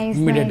హైదరాబాద్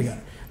ఇమీడియట్గా.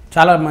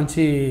 చాలా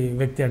మంచి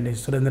వ్యక్తి అండి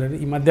సురేందర్ రెడ్డి.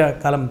 ఈ మధ్య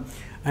కాలం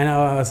ఆయన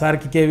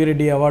సార్కి కేవీ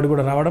రెడ్డి అవార్డు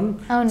కూడా రావడం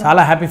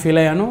చాలా హ్యాపీ ఫీల్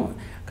అయ్యాను.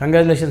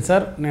 Congratulation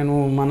sir. నేను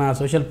మన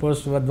సోషల్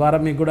పోస్ట్ ద్వారా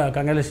మీకు కూడా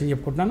కంగ్రాచులేషన్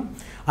చెప్పుకుంటున్నాను.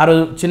 ఆ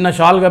రోజు చిన్న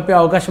షాల్ కప్పే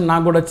అవకాశం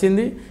నాకు కూడా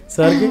వచ్చింది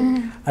సార్కి.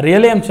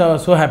 రియల్లీ ఐఎమ్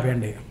సో హ్యాపీ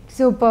అండి.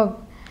 సూపర్.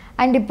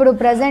 అండ్ ఇప్పుడు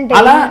ప్రెజెంట్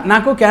అలా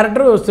నాకు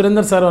క్యారెక్టర్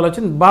సురేందర్ సార్ వాళ్ళు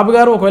వచ్చింది. బాబు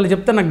గారు ఒకవేళ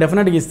చెప్తే నాకు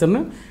డెఫినెట్గా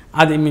ఇస్తాను,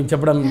 అది మీకు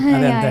చెప్పడం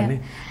అదే అంతే అండి.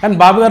 కానీ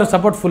బాబు గారు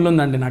సపోర్ట్ ఫుల్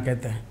ఉందండి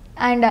నాకైతే.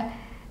 అండ్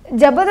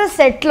జబర్దస్త్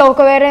సెట్లో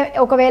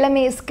ఒకవేళ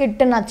మీ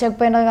స్కిట్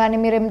నచ్చకపోయినా కానీ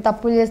మీరు ఏం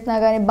తప్పులు చేసినా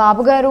కానీ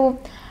బాబు గారు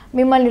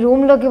మిమ్మల్ని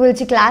రూమ్లోకి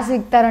పిలిచి క్లాస్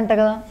ఇస్తారంట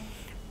కదా.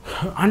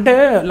 అంటే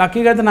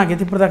లక్కీగా అయితే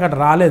నాకైతే ఇప్పుడు దాకా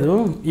రాలేదు.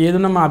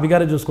 ఏదన్నా మా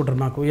అభిగారు చూసుకుంటారు.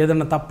 మాకు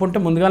ఏదన్నా తప్పు ఉంటే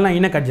ముందుగానే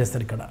ఈయన కట్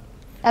చేస్తారు ఇక్కడ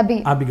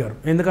అభిగారు.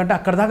 ఎందుకంటే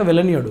అక్కడ దాకా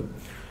వెళ్ళనియాడు.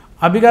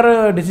 అభిగారు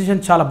డిసిషన్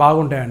చాలా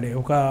బాగుంటాయండి.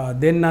 ఒక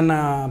దేన్నన్నా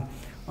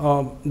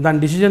దాని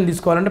డిసిజన్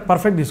తీసుకోవాలంటే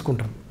పర్ఫెక్ట్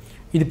తీసుకుంటారు.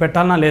 ఇది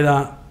పెట్టాలనా లేదా,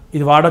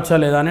 ఇది వాడొచ్చా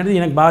లేదా అనేది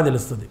ఈయనకు బాగా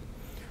తెలుస్తుంది.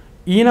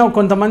 ఈయన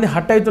కొంతమంది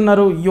హట్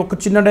అవుతున్నారు, ఈ ఒక్క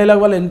చిన్న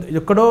డైలాగ్ వల్ల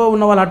ఎక్కడో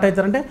ఉన్న వాళ్ళు హట్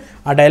అవుతారంటే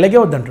ఆ డైలాగే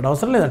వద్దంటాడు,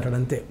 అవసరం లేదంటాడు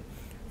అంతే.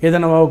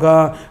 ఏదైనా ఒక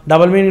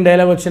డబుల్ మీనింగ్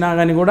డైలాగ్ వచ్చినా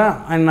కానీ కూడా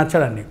ఆయన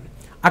నచ్చడండి.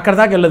 అక్కడ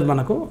దాకా వెళ్ళదు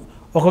మనకు.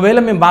 ఒకవేళ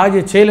మేము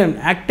బాగా చేయలేము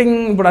యాక్టింగ్,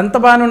 ఇప్పుడు అంత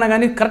బాగానే ఉన్నా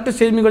కానీ కరెక్ట్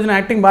స్టేజ్ మీకు వచ్చిన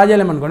యాక్టింగ్ బాగా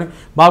చేయలేము అనుకోండి,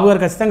 బాబు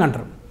గారు ఖచ్చితంగా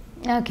అంటారు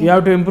యూ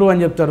హ్యావ్ టు ఇంప్రూవ్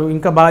అని చెప్తారు,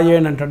 ఇంకా బాగా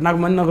చేయండి అంటాడు. నాకు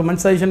ఒక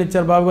మంచి సజెషన్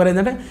ఇచ్చారు బాబు గారు.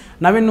 ఏంటంటే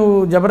నవీన్ నువ్వు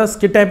జబర్దస్త్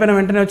స్కిట్ అయిపోయిన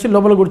వెంటనే వచ్చి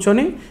లోపల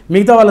కూర్చొని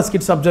మిగతా వాళ్ళ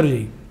స్కిట్స్ అబ్జర్వ్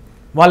చేయి,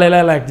 వాళ్ళు ఎలా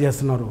యాక్ట్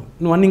చేస్తున్నారు,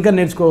 నువ్వు అన్ని ఇంకా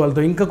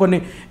నేర్చుకోగలుగుతావు, ఇంకా కొన్ని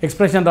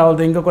ఎక్స్ప్రెషన్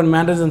రావాలి, ఇంకా కొన్ని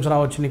మేనరిజమ్స్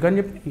రావచ్చు నీకు అని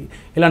చెప్పి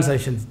ఇలాంటి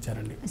సజెషన్స్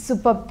ఇచ్చారండి.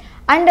 సూపర్.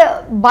 అండ్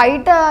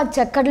బయట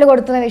చక్కట్లు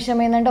కొడుతున్న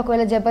విషయం ఏంటంటే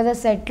ఒకవేళ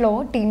జబర్దస్త్ సెట్లో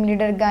టీమ్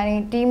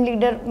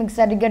లీడర్ మీకు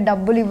సరిగ్గా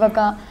డబ్బులు ఇవ్వక,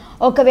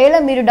 ఒకవేళ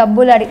మీరు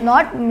డబ్బులు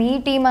నాట్ మీ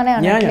టీం అనే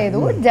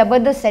అనట్లేదు,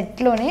 జబర్దస్త్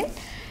సెట్లోనే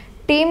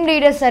టీమ్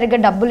లీడర్ సరిగ్గా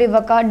డబ్బులు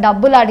ఇవ్వక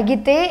డబ్బులు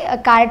అడిగితే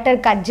క్యారెక్టర్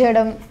కట్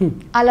చేయడం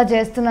అలా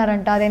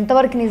చేస్తున్నారంట. అది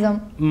ఎంతవరకు నిజం?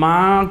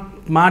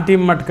 మా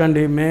టీం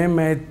మట్టుకండి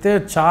మేమైతే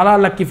చాలా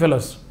లక్కీ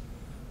ఫెలోస్.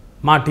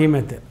 మా టీం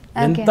అయితే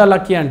ఎంత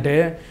లక్కీ అంటే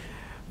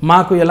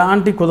మాకు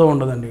ఎలాంటి కుదవ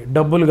ఉండదండి.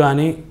 డబ్బులు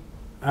కానీ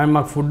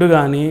మాకు ఫుడ్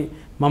కానీ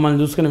మమ్మల్ని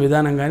చూసుకునే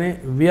విధానం కానీ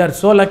వీఆర్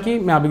సో లక్కీ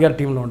మేము అభిగారి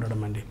టీంలో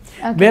ఉండడం అండి.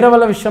 వేరే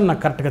వాళ్ళ విషయం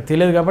నాకు కరెక్ట్గా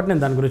తెలియదు కాబట్టి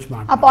నేను దాని గురించి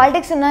మాట్లాడతాను.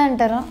 పాలిటిక్స్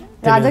ఉన్నాయంటారా,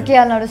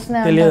 రాజకీయాలు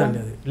నడుస్తున్నాయి? తెలియదండి,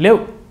 అది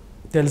లేవు,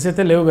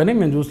 తెలిసైతే లేవు కానీ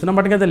మేము చూస్తున్న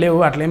మట్టుకైతే లేవు,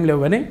 అట్లేం లేవు.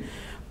 కానీ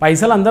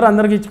పైసలు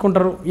అందరికి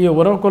ఇచ్చుకుంటారు, ఈ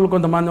ఎవరో ఒకళ్ళు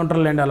కొంతమంది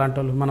ఉంటారు లేండి అలాంటి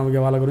వాళ్ళు. మనం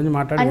వాళ్ళ గురించి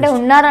మాట్లాడి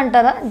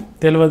ఉన్నారంటారా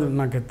తెలియదు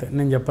నాకైతే,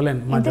 నేను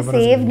చెప్పలేను. మా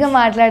సేఫ్గా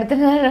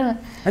మాట్లాడుతున్నారు,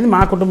 అది మా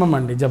కుటుంబం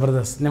అండి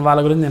జబర్దస్త్. నేను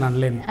వాళ్ళ గురించి నేను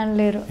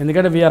అనలేను,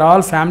 ఎందుకంటే వీఆర్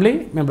ఆల్ ఫ్యామిలీ,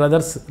 మేము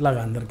బ్రదర్స్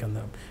లాగా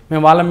అందరం.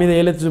 మేము వాళ్ళ మీద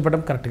ఏలైతే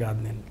చూపడం కరెక్ట్ కాదు.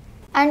 నేను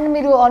అండ్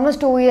మీరు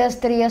ఆల్మోస్ట్ 2 years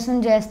 3 years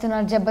నుంచి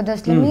చేస్తున్నారు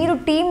జబర్దస్త్లో, మీరు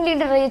టీమ్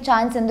లీడర్ అయ్యే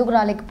ఛాన్స్ ఎందుకు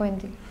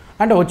రాలేకపోయింది?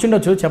 అంటే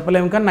వచ్చిండొచ్చు,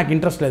 చెప్పలేము, కానీ నాకు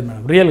ఇంట్రెస్ట్ లేదు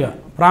మేడం, రియల్గా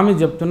ప్రామిస్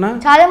చెప్తున్నా.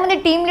 చాలా మంది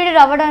టీమ్ లీడర్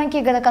అవ్వడానికి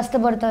కదా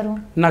కష్టపడతారు.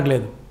 నాకు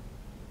లేదు,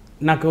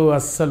 నాకు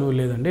అస్సలు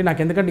లేదండి. నాకు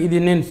ఎందుకంటే ఇది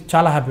నేను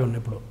చాలా హ్యాపీ ఉన్నా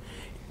ఇప్పుడు.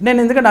 నేను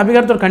ఎందుకంటే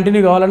అభిగారితో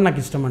కంటిన్యూ కావాలని నాకు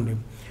ఇష్టం అండి.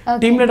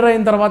 టీమ్ లీడర్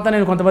అయిన తర్వాత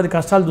నేను కొంతమంది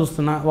కష్టాలు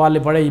చూస్తున్నా,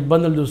 వాళ్ళు పడే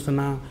ఇబ్బందులు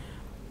చూస్తున్నా.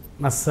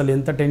 అస్సలు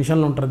ఎంత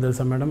టెన్షన్లో ఉంటారో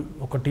తెలుసా మేడం.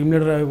 ఒక టీమ్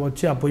లీడర్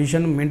వచ్చి ఆ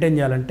పొజిషన్ మెయింటైన్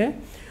చేయాలంటే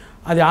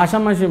అది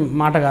ఆషామాషి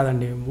మాట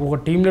కాదండి. ఒక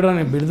టీమ్ లీడర్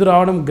అనే బిరుదు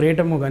రావడం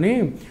గ్రేట్ ఏమో, కానీ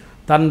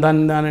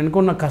దాన్ని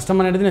అనుకున్న కష్టం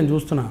అనేది నేను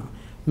చూస్తున్నా.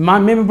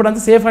 మేము ఇప్పుడు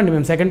అంతా సేఫ్ అండి,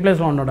 మేము సెకండ్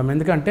ప్లేస్లో ఉండడం.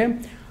 ఎందుకంటే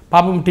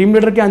పాపం టీమ్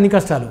లీడర్కి అన్ని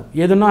కష్టాలు,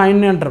 ఏదన్నా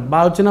ఆయన్నే అంటారు,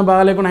 బాగా వచ్చినా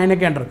బాగా లేకుండా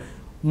ఆయనకే అంటారు.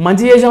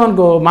 మంచి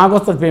చేసామనుకో మాకు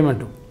వస్తుంది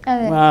పేమెంట్,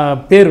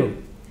 పేరు,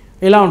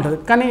 ఇలా ఉంటుంది.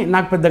 కానీ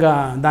నాకు పెద్దగా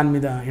దాని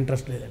మీద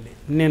ఇంట్రెస్ట్ లేదండి.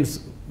 నేను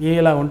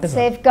ఇలా ఉంటే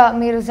సేఫ్గా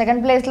మీరు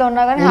సెకండ్ ప్లేస్లో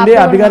ఉన్నా కానీ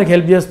అభిగారికి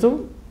హెల్ప్ చేస్తూ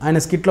ఆయన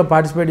స్కిట్లో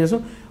పార్టిసిపేట్ చేస్తూ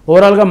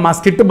ఓవరాల్గా మా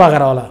స్కిట్ బాగా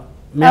రావాలా.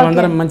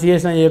 మేమందరం మంచి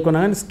చేసినా చేయకున్నా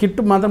కానీ స్కిట్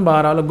మాత్రం బాగా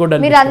రావాలి, గుడ్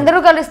అని. మీరు అందరూ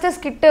కలిస్తే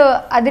స్కిట్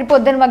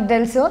అదిరిపోద్దని మాకు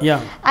తెలుసు.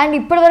 అండ్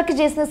ఇప్పటి వరకు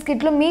చేసిన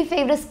స్కిట్లో మీ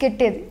ఫేవరెట్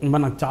స్కిట్ ఏది?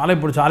 నాకు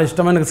ఇప్పుడు చాలా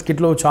ఇష్టమైన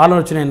స్కిట్లు చాలా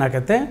వచ్చినాయి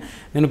నాకైతే.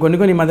 నేను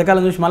కొన్ని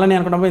మధ్యకాలం చూసి మళ్ళీ నేను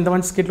అనుకున్నప్పుడు ఇంత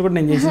మంచి స్కిట్లు కూడా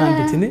నేను చేసిన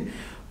అనిపించింది.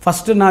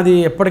 ఫస్ట్ నాది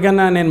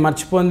ఎప్పటికైనా నేను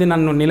మర్చిపోయింది,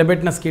 నన్ను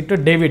నిలబెట్టిన స్కిట్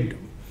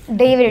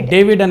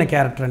డేవిడ్ అనే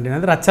క్యారెక్టర్ అండి.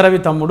 అది రచ్చరవి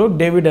తమ్ముడు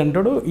డేవిడ్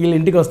అంటాడు, వీళ్ళ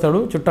ఇంటికి వస్తాడు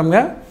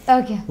చుట్టంగా.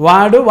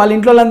 వాడు వాళ్ళ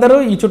ఇంట్లో వాళ్ళందరూ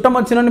ఈ చుట్టం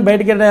వచ్చిన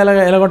బయటికి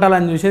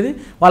ఎలగొట్టాలని చూసేది,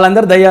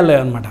 వాళ్ళందరూ దయ్యాలు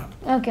అనమాట.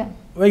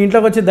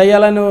 ఇంట్లోకి వచ్చి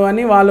దయ్యాలను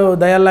అని వాళ్ళు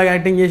దయ్యాల్లాగా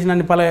యాక్టింగ్ చేసి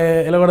నన్ను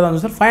ఎలగొడదాం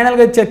చూస్తారు.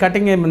 ఫైనల్గా వచ్చే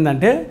కటింగ్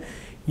ఏమిందంటే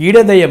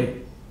ఈడే దయ్యం,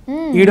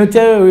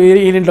 ఈడొచ్చే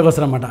వీళ్ళింట్లోకి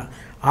వస్తారనమాట.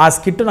 ఆ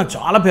స్కిట్ నాకు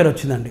చాలా పేరు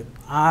వచ్చిందండి,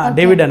 ఆ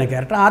డేవిడ్ అనే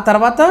క్యారెక్టర్. ఆ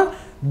తర్వాత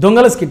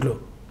దొంగల స్కిట్లు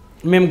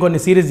మేము కొన్ని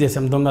సిరీస్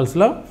చేసాం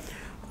దొంగల్స్లో.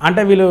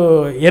 అంటే వీళ్ళు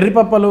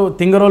ఎర్రిపప్పలు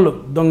తింగరోళ్ళు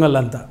దొంగలు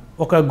అంతా,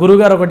 ఒక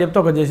గురుగారు ఒకటి చెప్తే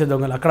ఒకటి చేసే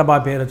దొంగలు, అక్కడ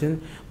బాగా పేరు వచ్చింది.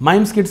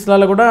 మైమ్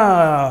స్కిట్స్లలో కూడా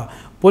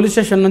పోలీస్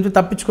స్టేషన్ నుంచి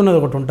తప్పించుకున్నది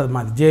ఒకటి ఉంటుంది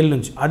మాది జైలు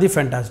నుంచి, అది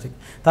ఫ్యాంటాస్టిక్.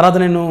 తర్వాత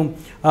నేను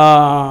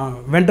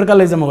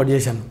వెంట్రకలిజం ఒకటి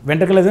చేశాను,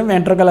 వెంట్రకలిజం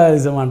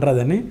అంటారు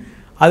అదని,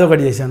 అది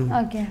ఒకటి చేశాను.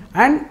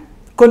 అండ్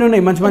కొన్ని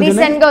ఉన్నాయి మంచి మంచి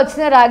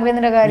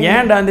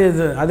అండ్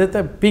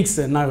అదైతే పీక్స్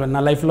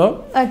నా లైఫ్లో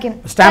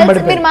స్టాంప్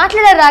పడిపోయి.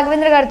 మాట్లాడారు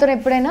రాఘవేంద్ర గారితో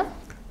ఎప్పుడైనా?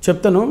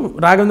 చెప్తాను.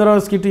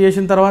 రాఘవేంద్రరావు స్కిట్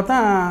చేసిన తర్వాత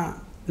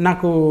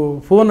నాకు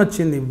ఫోన్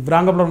వచ్చింది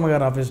రాంగప్రమ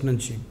గారి ఆఫీస్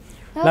నుంచి,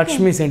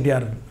 లక్ష్మీ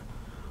ఎన్టీఆర్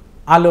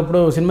వాళ్ళు ఇప్పుడు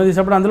సినిమా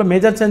తీసేప్పుడు అందులో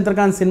మేజర్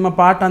చంద్రకాంత్ సినిమా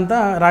పాట అంతా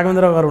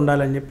రాఘవేంద్రరావు గారు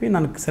ఉండాలని చెప్పి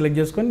నన్ను సెలెక్ట్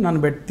చేసుకొని నన్ను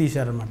పెట్టి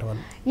తీశారనమాట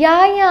వాళ్ళు.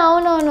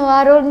 అవునవును, ఆ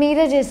రోజు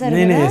మీరే చేశారు.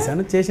 నేనే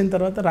చేశాను. చేసిన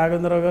తర్వాత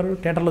రాఘవేంద్రరావు గారు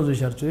థియేటర్లో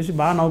చూశారు, చూసి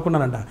బాగా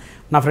నవ్వుకున్నారంట.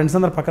 నా ఫ్రెండ్స్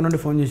అందరు పక్క నుండి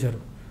ఫోన్ చేశారు,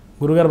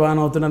 గురుగారు బాగా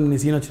నవ్వుతున్నారు నీ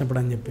సీన్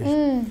వచ్చినప్పుడు అని చెప్పేసి.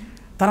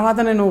 తర్వాత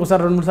నేను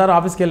ఒకసారి 2-3 సార్లు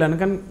ఆఫీస్కి వెళ్ళాను,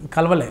 కానీ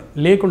కలవలే,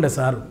 లేకుండే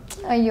సార్.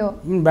 అయ్యో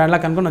బ్యాడ్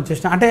లక్ అనుకుని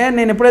వచ్చేసిన. అంటే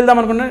నేను ఎప్పుడు వెళ్దాం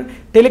అనుకున్నా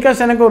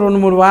టెలికాస్ట్ అయినాక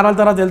 2-3 వారాల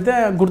తర్వాత వెళ్తే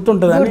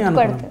గుర్తుంటుంది అని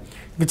అనుకున్నాను.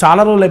 ఇది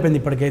చాలా రోజులు అయిపోయింది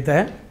ఇప్పటికైతే.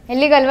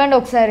 వెళ్ళి కలవండి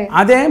ఒకసారి.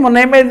 అదే మొన్న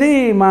ఏమైంది,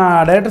 మా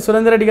డైరెక్టర్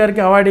సురేందర్ రెడ్డి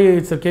గారికి అవార్డు,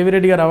 కేవీ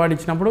రెడ్డి గారు అవార్డు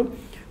ఇచ్చినప్పుడు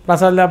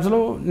ప్రసాద్ ల్యాబ్స్లో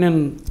నేను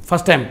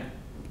ఫస్ట్ టైం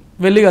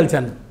వెళ్ళి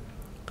కలిశాను.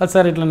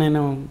 సార్ ఇట్లా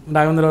నేను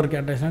రాఘవేంద్ర గారికి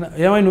అట్టేసాను.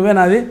 ఏమై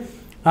నువ్వేనాది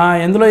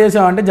ఎందులో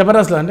చేసావు అంటే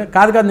జబర్దస్త్లో. అంటే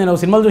కాదు నేను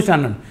సినిమాలు చూసాను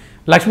అన్నాను.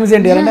 లక్ష్మీ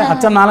ఎన్టీఆర్ అంటే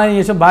అచ్చం నారాయణ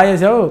చేసావు, బాగా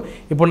చేసావు,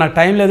 ఇప్పుడు నాకు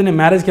టైం లేదు, నేను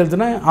మ్యారేజ్కి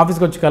వెళ్తున్నా,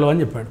 ఆఫీస్కి వచ్చి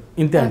కలవని చెప్పాడు.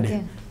 ఇంతే అండి,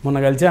 మొన్న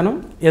కలిసాను,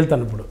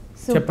 వెళ్తాను ఇప్పుడు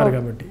చెప్పారు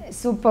కాబట్టి.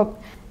 సూపర్.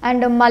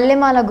 అండ్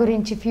మల్లెమాల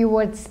గురించి ఫ్యూ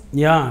వర్డ్స్.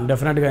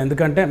 డెఫినెట్గా,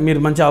 ఎందుకంటే మీరు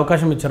మంచి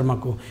అవకాశం ఇచ్చారు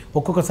మాకు.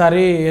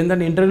 ఒక్కొక్కసారి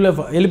ఏంటంటే ఇంటర్వ్యూలో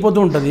వెళ్ళిపోతూ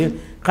ఉంటుంది,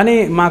 కానీ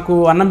మాకు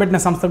అన్నం పెట్టిన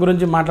సంస్థ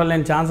గురించి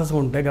మాట్లాడలేని ఛాన్సెస్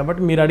ఉంటాయి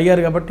కాబట్టి మీరు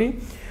అడిగారు కాబట్టి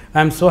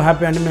ఐఎమ్ సో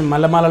హ్యాపీ అండి. మేము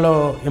మల్లెమాలలో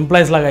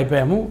ఎంప్లాయీస్ లాగా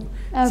అయిపోయాము,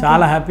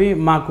 చాలా హ్యాపీ.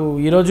 మాకు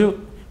ఈరోజు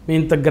మీ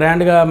ఇంత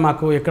గ్రాండ్గా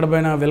మాకు ఎక్కడ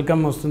పోయినా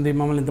వెల్కమ్ వస్తుంది,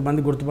 మమ్మల్ని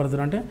ఇంతమంది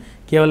గుర్తుపడుతున్నారు అంటే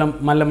కేవలం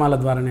మల్లెమాల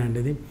ద్వారానే అండి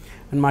ఇది.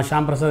 అండ్ మా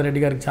శ్యామ్ ప్రసాద్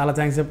రెడ్డి గారికి చాలా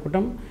థ్యాంక్స్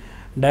చెప్పుకుంటాం.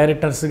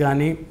 డైరెక్టర్స్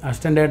కానీ,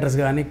 అసిస్టెంట్ డైరెక్టర్స్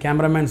కానీ,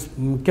 కెమెరామెన్స్,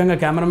 ముఖ్యంగా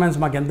కెమెరామెన్స్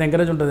మాకు ఎంత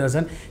ఎంకరేజ్ ఉంటుంది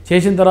సార్.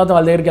 చేసిన తర్వాత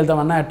వాళ్ళ దగ్గరికి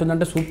వెళ్తామన్నా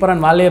ఎట్టుందంటే సూపర్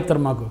అని వాళ్ళే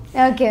చెప్తారు మాకు.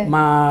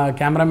 మా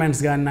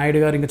కెమెరామెన్స్ కానీ,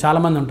 నాయుడు గారు, ఇంకా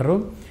చాలామంది ఉంటారు,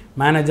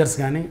 మేనేజర్స్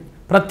కానీ,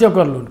 ప్రతి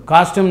ఒక్కరు,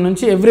 కాస్ట్యూమ్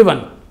నుంచి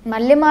ఎవ్రీవన్.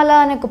 మల్లెమాల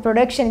అనే ఒక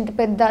ప్రొడక్షన్, ఇంత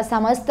పెద్ద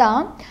సంస్థ,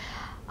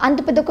 అంత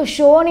పెద్ద ఒక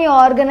షోని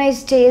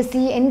ఆర్గనైజ్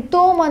చేసి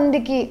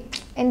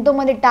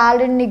ఎంతోమంది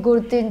టాలెంట్ని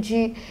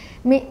గుర్తించి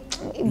మీ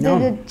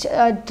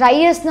ట్రై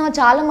చేస్తున్న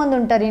చాలామంది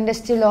ఉంటారు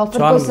ఇండస్ట్రీలో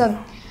ఆఫర్ కోసం.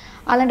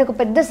 అలాంటి ఒక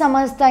పెద్ద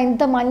సంస్థ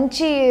ఇంత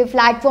మంచి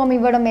ప్లాట్ఫామ్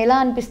ఇవ్వడం ఎలా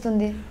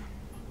అనిపిస్తుంది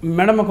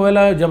మేడం? ఒకవేళ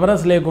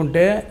జబర్దస్త్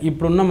లేకుంటే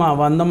ఇప్పుడున్న మా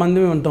 100 మంది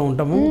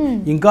ఉంటాము,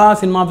 ఇంకా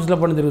సినిమా ఆఫీస్లో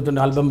పడి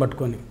తిరుగుతుండే ఆల్బమ్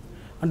పట్టుకొని.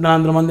 అంటే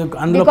 100 మంది,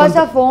 అందులో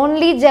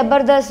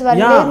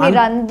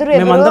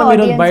మేమందరం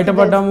ఈరోజు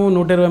బయటపడ్డాము.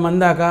 120 మంది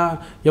దాకా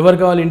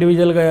ఎవరికి వాళ్ళు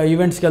ఇండివిజువల్గా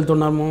ఈవెంట్స్కి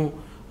వెళ్తున్నాము,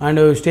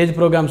 అండ్ స్టేజ్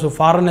ప్రోగ్రామ్స్,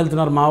 ఫారెన్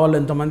వెళ్తున్నారు మా వాళ్ళు.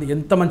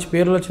 ఎంత మంచి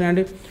పేర్లు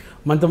వచ్చినాయండి,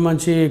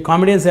 మంచి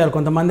కామెడియన్స్ అయ్యారు.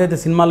 కొంతమంది అయితే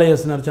సినిమాలో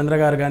చేస్తున్నారు, చంద్ర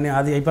గారు కానీ,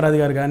 ఐపరాది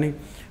గారు కానీ,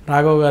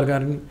 రాఘవ్ గారు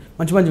కానీ,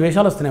 మంచి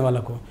వేషాలు వస్తున్నాయి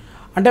వాళ్ళకు.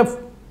 అంటే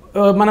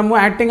మనము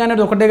యాక్టింగ్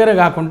అనేది ఒక దగ్గరే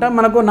కాకుండా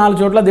మనకు 4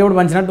 చోట్ల దేవుడు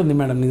పంచినట్టు ఉంది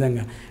మేడం.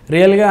 నిజంగా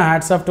రియల్గా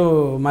హ్యాట్స్ ఆఫ్ టు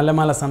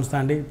మల్లెమాల సంస్థ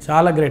అండి,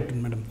 చాలా గ్రేట్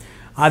మేడం.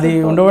 అది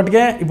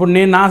ఉండబట్టికే ఇప్పుడు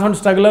నేను నా సొంత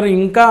స్ట్రగులర్,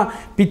 ఇంకా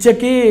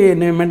పిచ్చెక్కి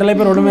నేను మెంటల్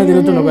అయిపోయి రోడ్డు మీద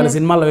తిరుగుతుండే ఒకవేళ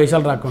సినిమాల్లో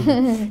వేషాలు రాకుండా.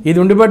 ఇది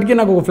ఉండబట్టికి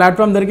నాకు ఒక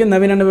ప్లాట్ఫామ్ దొరికింది,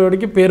 నవీన్ అనే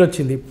వాడికి పేరు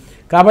వచ్చింది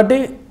కాబట్టి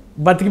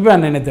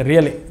బతికిపోయాను నేనైతే.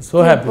 Really so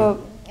happy.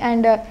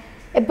 అండ్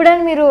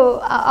ఎప్పుడైనా మీరు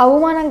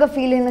అవమానంగా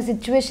ఫీల్ అయిన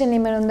సిచ్యువేషన్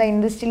ఏమైనా ఉందా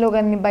ఇండస్ట్రీలో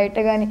కానీ బయట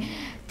కానీ,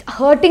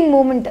 హర్టింగ్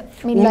మూమెంట్?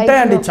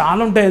 ఉంటాయండి, చాలా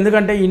ఉంటాయి.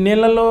 ఎందుకంటే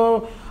ఇన్నేళ్లలో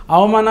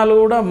అవమానాలు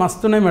కూడా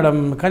మస్తున్నాయి మేడం,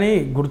 కానీ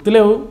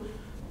గుర్తులేవు.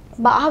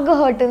 బాగా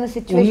హర్ట్ అయిన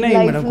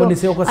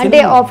సిచ్యువేషన్ అంటే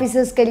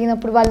ఆఫీసర్స్కి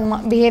వెళ్ళినప్పుడు వాళ్ళు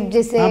బిహేవ్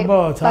చేసే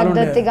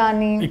పద్ధతి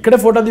కానీ. ఇక్కడే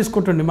ఫోటో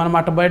తీసుకుంటుండే మనం,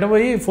 అట్లా బయట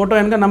పోయి ఫోటో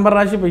వెనక నంబర్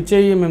రాసి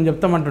ఇచ్చేయి మేము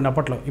చెప్తామంటుండే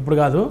అప్పట్లో, ఇప్పుడు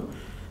కాదు.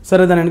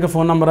 సరే దాని వెనక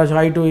ఫోన్ నెంబర్ రాసి,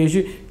 హైట్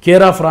వేసి,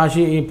 కేర్ ఆఫ్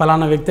రాసి, ఈ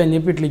పలానా వ్యక్తి అని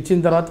చెప్పి ఇట్లా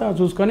ఇచ్చిన తర్వాత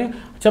చూసుకొని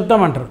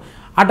చెప్తామంటారు.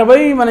 అట్ట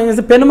పోయి మనం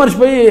చేస్తే పెన్ను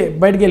మర్చిపోయి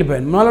బయటకు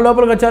వెళ్ళిపోయాను. మళ్ళీ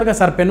లోపలికి వచ్చారు కదా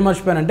సార్ పెన్ను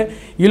మర్చిపోయాను అంటే,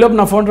 ఈలోపు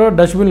నా ఫోన్లో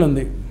డస్ట్బిన్లో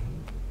ఉంది.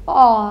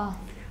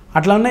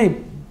 అట్లా ఉన్నాయి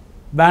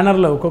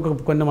బ్యానర్లో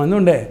కొంతమంది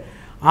ఉండే.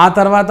 ఆ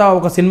తర్వాత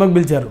ఒక సినిమాకి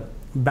పిలిచారు,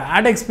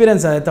 బ్యాడ్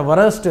ఎక్స్పీరియన్స్, అదైతే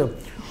వరస్ట్.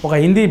 ఒక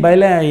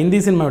హిందీ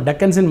సినిమా,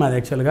 డక్కన్ సినిమా. అది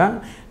యాక్చువల్గా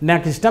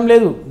నాకు ఇష్టం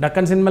లేదు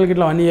డక్కన్ సినిమాలకి,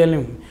 ఇట్లా అన్నీ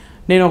చేయలేము.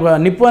 నేను ఒక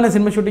నిప్పు అనే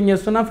సినిమా షూటింగ్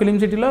చేస్తున్నా, ఫిలిం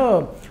సిటీలో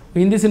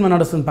హిందీ సినిమా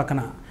నడుస్తుంది పక్కన.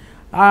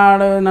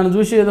 నన్ను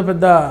చూసి ఏదో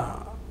పెద్ద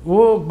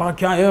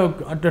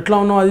ఎట్లా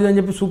ఉన్నావు అది అని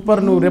చెప్పి,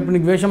 సూపర్ నువ్వు రేపు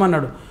నీకు వేషం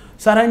అన్నాడు.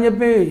 సరే అని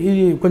చెప్పి,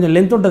 ఇది కొంచెం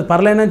లెంత్ ఉంటుంది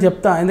పర్లేదని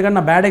చెప్తా, ఎందుకంటే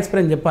నా బ్యాడ్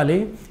ఎక్స్పీరియన్స్ చెప్పాలి,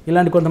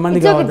 ఇలాంటి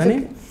కొంతమంది కావద్దని.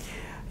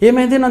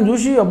 ఏమైంది నన్ను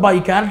చూసి, అబ్బా ఈ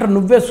క్యారెక్టర్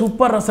నువ్వే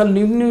సూపర్, అసలు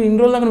నిన్ను ఇన్ని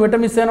రోజుల దాకా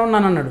నువ్వు ఇస్తాను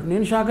నన్ను అన్నాడు.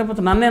 నేను షాక్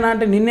అయిపోతాను, నన్నేనా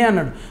అంటే నిన్నే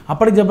అన్నాడు.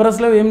 అప్పటికి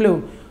జబర్దస్త్లో ఏం లేవు,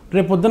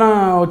 రేపు పొద్దున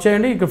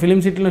వచ్చేయండి ఇక్కడ ఫిలిం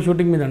సిటీలో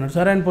షూటింగ్ మీద అన్నాడు.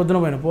 సరే అని పొద్దున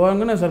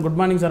పోగానే సార్ గుడ్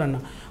మార్నింగ్ సార్ అన్న,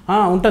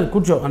 ఉంటుంది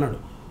కూర్చో అన్నాడు.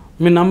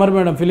 మీ నంబర్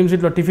మేడం, ఫిలిం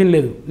సిటీలో టిఫిన్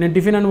లేదు. నేను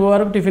టిఫిన్ అని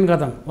పోవారు, టిఫిన్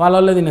కథం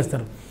వాళ్ళే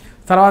తినేస్తారు.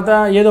 తర్వాత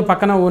ఏదో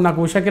పక్కన నాకు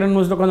ఉషా కిరణ్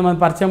న్యూస్లో కొంతమంది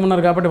పరిచయం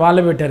ఉన్నారు కాబట్టి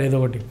వాళ్ళే పెట్టారు ఏదో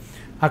ఒకటి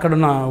అక్కడ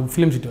ఉన్న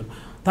ఫిలిం సిటీలో.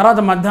 తర్వాత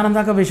మధ్యాహ్నం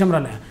దాకా వేషం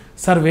రాలే.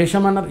 సార్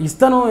వేషం అన్నారు,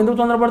 ఇస్తాను ఎందుకు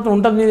తొందరపడుతూ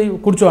ఉంటుంది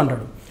కూర్చో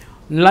అంటాడు.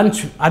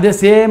 లంచ్ అదే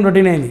సేమ్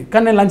రొటీన్ అయింది,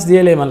 కానీ నేను లంచ్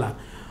తీయలే. మళ్ళీ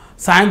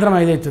సాయంత్రం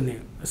 5 అవుతుంది.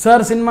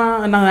 సార్ సినిమా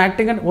నా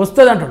యాక్టింగ్ అంటే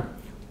వస్తుంది అంటాడు.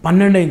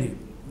 12 అయింది,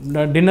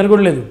 డిన్నర్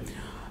కూడా లేదు.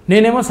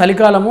 నేనేమో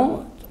చలికాలము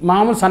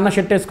మామూలు సన్న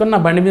షర్ట్ వేసుకొని నా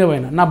బండి మీద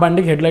పోయినా, నా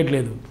బండికి హెడ్లైట్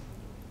లేదు.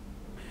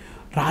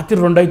 రాత్రి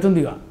 2 అవుతుంది.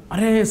 ఇక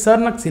అరే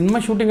సార్ నాకు సినిమా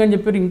షూటింగ్ అని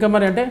చెప్పారు, ఇంకా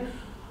మరి అంటే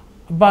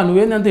అబ్బా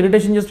నువ్వేంది అంత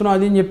ఇరిటేషన్ చేస్తున్నావు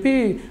అది అని చెప్పి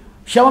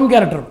శవం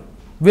క్యారెక్టర్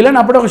విలన్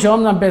అప్పుడే ఒక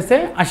శవం చంపేస్తే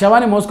ఆ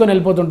శవాన్ని మోసుకొని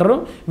వెళ్ళిపోతుంటారు.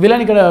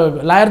 విలన్ ఇక్కడ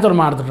లాయర్తో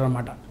మాడుతుంటారు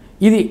అనమాట.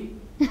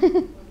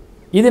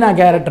 ఇది నా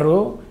క్యారెక్టరు,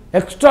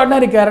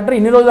 ఎక్స్ట్రాడినరీ క్యారెక్టర్.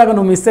 ఇన్ని రోజుల దాకా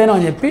నువ్వు మిస్ అయినావు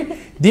అని చెప్పి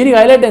దీనికి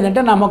హైలైట్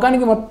ఏంటంటే నా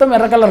ముఖానికి మొత్తం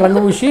ఎర్ర కలర్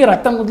రంగు పూసి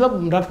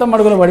రక్తం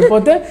మడుగులో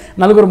పడిపోతే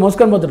 4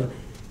 మోసుకొని పోతుంటారు.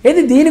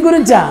 ఏది దీని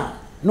గురించా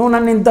నువ్వు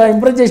నన్ను ఇంత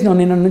ఇంప్రెస్ చేసినావు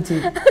నిన్న నుంచి?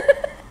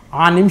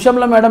 ఆ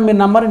నిమిషంలో మేడం మీ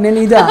నంబర్ నేను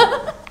ఇదా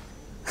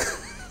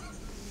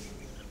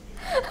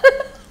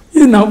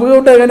ఇది నవ్వుగా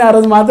ఉంటుంది కానీ ఆ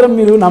రోజు మాత్రం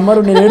మీరు నంబరు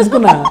నేను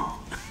ఏడుచుకున్నా.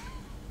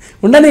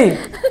 ఉండని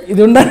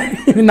ఇది ఉండని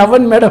ఇది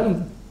నవ్వండి మేడం,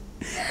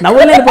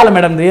 నవ్వలేకపోలే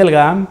మేడం.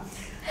 రియల్గా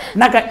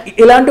నాకు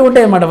ఇలాంటివి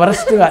ఉంటాయి అన్నమాట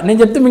వరస్ట్గా. నేను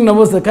చెప్తే మీకు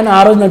నవ్వు వస్తుంది కానీ ఆ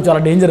రోజు నాకు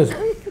చాలా డేంజరస్.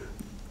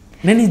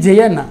 నేను ఇది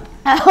చేయన్నా.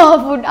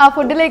 ఆ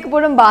ఫుడ్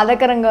లేకపోవడం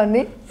బాధాకరంగా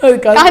ఉంది.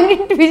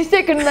 ట్విస్ట్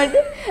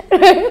ఎక్కడుందంటే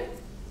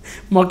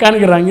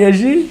ముఖానికి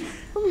రంగేసి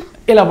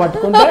ఇలా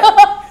పట్టుకుంటే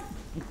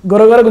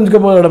గొరగొర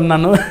గుంజుకుపోవడం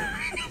నన్ను.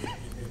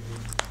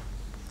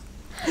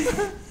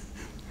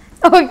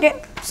 ఓకే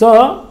సో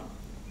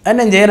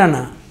నేను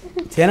చేయనన్నా,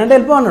 చేయనంటే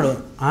వెళ్ళిపో అన్నాడు.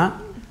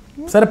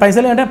 సరే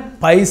పైసలు అంటే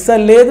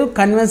పైసలు లేదు,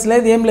 కన్విన్స్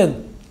లేదు, ఏం లేదు.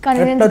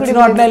 ఎట్లా వచ్చినా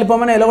అట్లా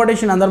వెళ్ళిపోమని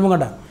ఎలగొట్టేసిండు అందరి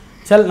ముంగట.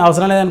 చల్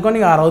అవసరం లేదనుకోని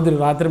ఆ రోజు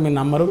రాత్రి మీ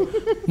నంబరు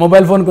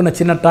మొబైల్ ఫోన్కి ఉన్న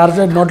చిన్న టార్చ్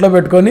లైట్ నోట్లో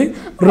పెట్టుకొని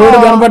రోడ్డు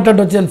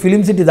కనపట్టట్టు వచ్చాను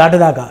ఫిలిం సిటీ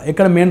దాటేదాకా,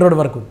 ఇక్కడ మెయిన్ రోడ్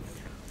వరకు.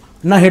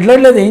 నా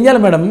హెడ్లైట్ లేదు, ఏం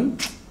చేయాలి మేడం?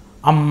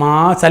 అమ్మా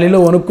చలిలో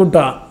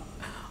వణుక్కుంటా.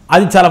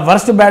 అది చాలా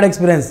వర్స్ట్ బ్యాడ్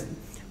ఎక్స్పీరియన్స్.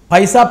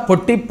 పైసా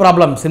పొట్టి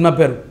ప్రాబ్లం సినిమా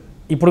పేరు,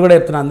 ఇప్పుడు కూడా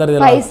చెప్తున్నా అందరు.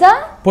 పైసా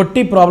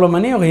పొట్టి ప్రాబ్లం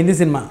అని ఒక హిందీ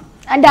సినిమా.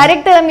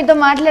 డైరెక్టర్ మీతో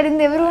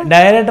మాట్లాడింది ఎవరు?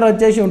 డైరెక్టర్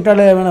వచ్చేసి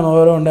ఉంటాడు ఏమైనా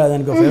ఎవరో ఉండే,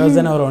 దానికి ఫేమస్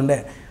అని ఎవరో ఉండే.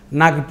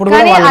 నాకు ఇప్పుడు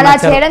అలా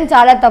చేయడం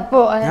చాలా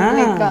తప్పు.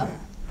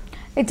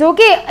 ఇట్స్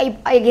ఓకే,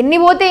 ఎన్ని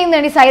పోతే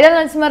ఏందండి, సైరా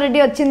నరసింహారెడ్డి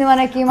వచ్చింది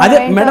మనకి. అదే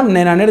మేడం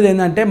నేను అనేది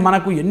ఏంటంటే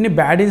మనకు ఎన్ని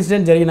బ్యాడ్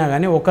ఇన్సిడెంట్ జరిగినా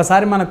కానీ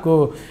ఒక్కసారి మనకు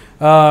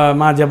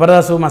మా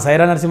జబర్దస్త్ మా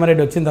సైరా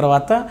నరసింహారెడ్డి వచ్చిన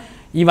తర్వాత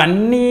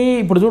ఇవన్నీ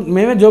ఇప్పుడు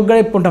మేమే జోక్గా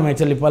చెప్పుకుంటాం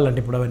యాక్చువల్లీ చెప్పాలంటే.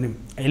 ఇప్పుడు అవన్నీ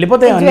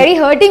వెళ్ళిపోతాయి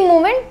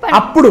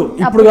అప్పుడు,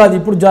 ఇప్పుడు కాదు,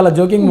 ఇప్పుడు చాలా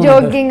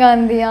జోకింగ్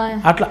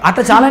అట్లా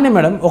అట్లా చాలానే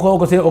మేడం.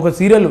 ఒక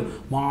సీరియల్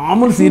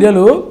మామూలు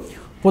సీరియల్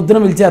పొద్దున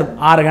పిలిచారు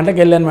 6 గంటలకు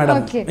వెళ్ళాను మేడం,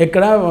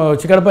 ఇక్కడ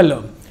చిక్కడపల్లిలో.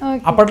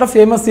 అప్పట్లో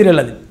ఫేమస్ సీరియల్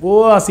అది.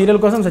 ఆ సీరియల్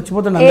కోసం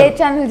చచ్చిపోతున్నాను.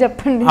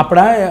 చెప్పండి. అప్పుడ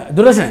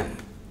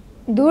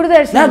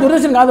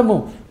దూరదర్శన్ కాదు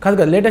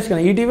లేటెస్ట్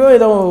కానీ ఈటీవీ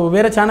ఏదో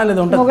వేరే ఛానల్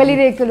ఏదో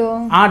ఉంటుంది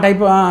ఆ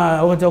టైప్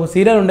ఒక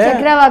సీరియల్ ఉండే.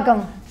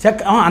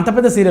 అంత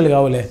పెద్ద సీరియల్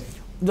కావులే,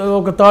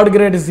 ఒక 3rd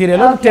గ్రేడ్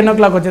సీరియల్ 10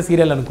 o'clock వచ్చే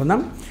సీరియల్ అనుకుందాం.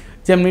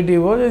 జెమినీ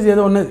టీవీ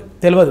ఏదో ఉన్నది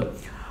తెలియదు.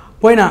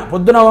 పోయినా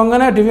పొద్దున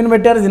వంగనే టిఫిన్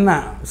పెట్టారు, తిన్నా.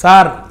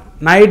 సార్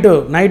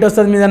నైట్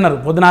వస్తుంది మీద అన్నారు.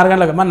 పొద్దున 6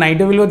 గంటలకు మరి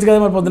నైట్ పిలవచ్చు కదా,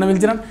 మరి పొద్దున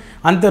పిలిచినా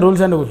అంతే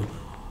రూల్స్ అండ్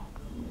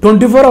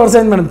 24 hours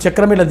అయింది మేడం.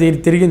 చక్రం ఇట్లా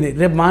తిరిగింది.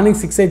 రేపు మార్నింగ్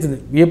 6 అవుతుంది.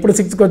 ఎప్పుడు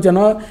 6కి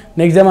వచ్చానో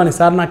నెక్స్ట్ డే మార్నింగ్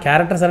సార్ నా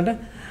క్యారెక్టర్ సార్ అంటే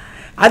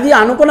అది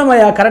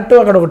అనుకున్నామయ్యా కరెక్ట్.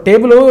 అక్కడ ఒక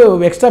టేబుల్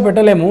ఎక్స్ట్రా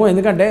పెట్టలేము,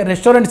 ఎందుకంటే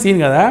రెస్టారెంట్ సీన్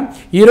కదా,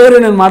 హీరో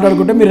నేను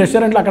మాట్లాడుకుంటే మీరు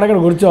రెస్టారెంట్లో అక్కడక్కడ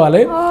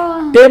కూర్చోవాలి.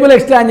 టేబుల్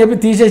ఎక్స్ట్రా అని చెప్పి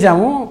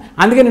తీసేసాము,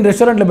 అందుకే నేను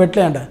రెస్టారెంట్లో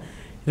పెట్టలే అంట.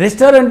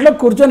 రెస్టారెంట్లో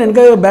కూర్చొని వెనక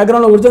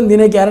బ్యాక్గ్రౌండ్లో కూర్చొని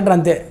దీనే క్యారెక్టర్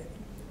అంతే.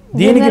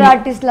 దీనికి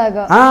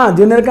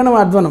జూనియర్ కన్నా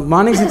అధ్వానం.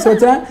 మార్నింగ్ 6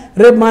 వచ్చినా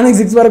రేపు మార్నింగ్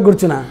 6 వరకు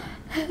కూర్చున్నా.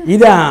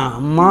 ఇదా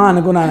అమ్మా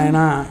అనుకున్నాను. ఆయన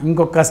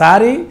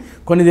ఇంకొకసారి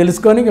కొన్ని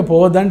తెలుసుకొని ఇంకా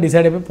పోవద్దని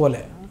డిసైడ్ అయిపోయి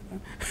పోలే.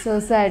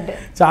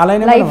 చాలా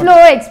లైఫ్లో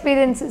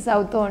ఎక్స్పీరియన్సెస్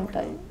అవుతూ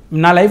ఉంటాయి.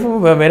 నా లైఫ్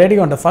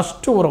వెరైటీగా ఉంటుంది.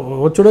 ఫస్ట్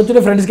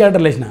వచ్చుడే ఫ్రెండ్స్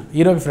క్యారెక్టర్లు వేసిన,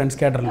 హీరోకి ఫ్రెండ్స్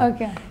క్యారెక్టర్లు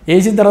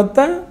వేసిన తర్వాత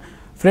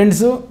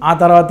ఫ్రెండ్స్, ఆ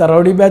తర్వాత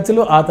రౌడీ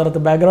బ్యాచ్లు, ఆ తర్వాత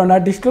బ్యాక్గ్రౌండ్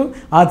ఆర్టిస్టులు,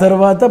 ఆ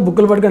తర్వాత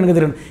బుక్కులు పట్టుకొని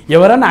తిరిగాను.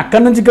 ఎవరైనా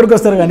అక్కడి నుంచి ఇక్కడికి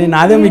వస్తారు కానీ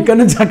నాదేమో ఇక్కడ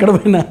నుంచి అక్కడ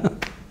పోయినా.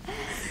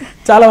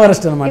 చాలా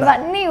వరస్ట్ అనమాట.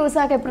 ఇవన్నీ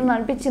చూసాక ఎప్పుడు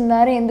అనిపించిందా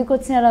ఎందుకు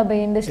వచ్చినారా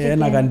ఇండస్ట్రీ?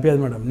 నాకు అనిపించదు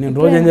మేడం. నేను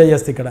రోజు ఎంజాయ్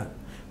చేస్తా, ఇక్కడ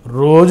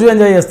రోజు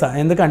ఎంజాయ్ చేస్తా.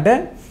 ఎందుకంటే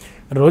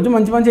రోజు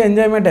మంచి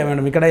ఎంజాయ్మెంటే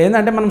మేడం. ఇక్కడ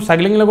ఏంటంటే మనం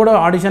స్ట్రగ్లింగ్లో కూడా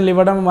ఆడిషన్లు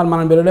ఇవ్వడం,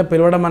 మనం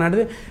పిలవడం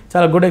అనేది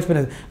చాలా గుడ్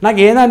ఎక్స్పీరియన్స్. నాకు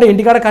ఏంటంటే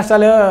ఇంటికాడ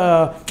కష్టాలు,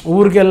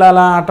 ఊరికి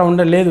వెళ్ళాలా అట్లా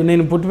ఉండలేదు.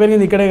 నేను పుట్టి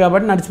పెరిగింది ఇక్కడే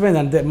కాబట్టి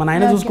నడిచిపోయింది అంతే. మన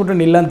ఆయన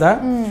చూసుకుంటుండే ఇల్లంతా,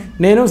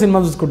 నేను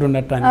సినిమా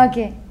చూసుకుంటుండే అట్లా.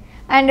 ఓకే.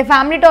 అండ్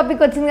ఫ్యామిలీ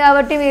టాపిక్ వచ్చింది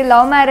కాబట్టి మీరు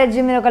లవ్ మ్యారేజ్,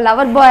 మీరు ఒక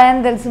లవర్ బాయ్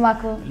అని తెలుసు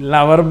మాకు.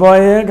 లవర్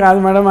బాయ్ కాదు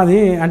మేడం అది.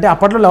 అంటే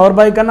అప్పట్లో లవర్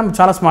బాయ్ కన్నా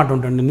చాలా స్మార్ట్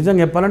ఉంటుండే.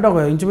 నిజంగా చెప్పాలంటే ఒక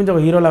ఇంచుమించు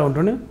ఒక హీరో లాగా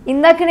ఉంటుండే.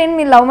 ఇందాక నేను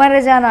మీరు లవ్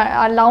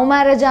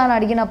మ్యారేజ్ అని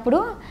అడిగినప్పుడు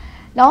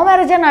లవ్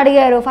మ్యారేజ్ అని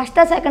అడిగారు,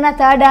 ఫస్టా సెకండా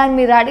థర్డ్ అని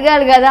మీరు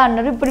అడిగారు కదా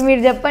అన్నారు. ఇప్పుడు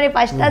మీరు చెప్పండి,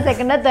 ఫస్టా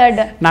సెకండా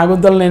థర్డ్? నా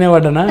గుంతలు నేనే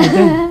పడ్డానా?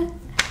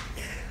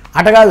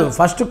 అట్ట కాదు,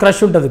 ఫస్ట్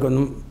క్రష్ ఉంటుంది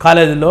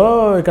కాలేజీలో,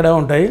 ఇక్కడ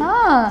ఉంటాయి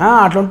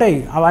అట్లా ఉంటాయి.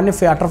 అవన్నీ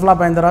అటర్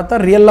ఫ్లాప్ అయిన తర్వాత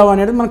రియల్ లవ్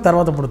అనేది మనకు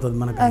తర్వాత పుడుతుంది.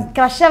 మనకి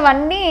క్రష్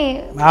అవన్నీ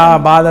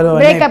బాధలు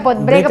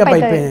బ్రేకప్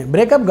అయిపోయినాయి.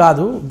 బ్రేకప్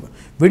కాదు,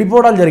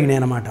 విడిపోవడాలు జరిగినాయి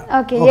అనమాట.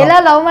 ఎలా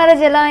లవ్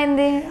మ్యారేజ్ ఎలా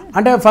అయింది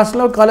అంటే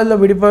ఫస్ట్లో కాలేజ్లో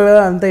విడిపోయే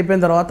అంత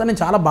అయిపోయిన తర్వాత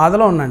నేను చాలా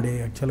బాధలో ఉన్నాండి.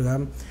 యాక్చువల్గా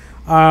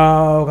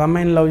ఒక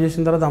అమ్మాయిని లవ్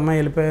చేసిన తర్వాత అమ్మాయి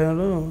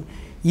వెళ్ళిపోయారు.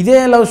 ఇదే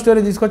లవ్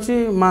స్టోరీ తీసుకొచ్చి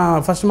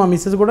ఫస్ట్ మా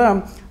మిస్సెస్ కూడా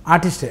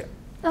ఆర్టిస్టే,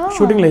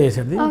 షూటింగ్లో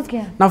చేసేది.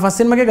 నా ఫస్ట్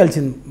సినిమాకే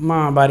కలిసింది మా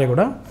భార్య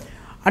కూడా.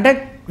 అంటే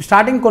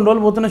స్టార్టింగ్ కొన్ని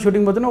రోజులు పోతున్నా,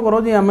 షూటింగ్ పోతున్నా, ఒక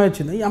రోజు ఈ అమ్మాయి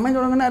వచ్చింది. ఈ అమ్మాయి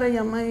చూడగానే అరే ఈ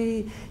అమ్మాయి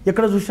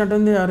ఎక్కడ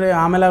చూసినట్టుంది, అరే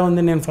ఆమెలాగా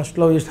ఉంది, నేను ఫస్ట్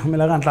లవ్ చేసిన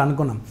ఆమెలాగా అట్లా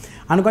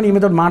అనుకొని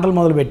ఈమెతో మాటలు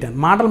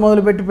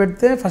మొదలు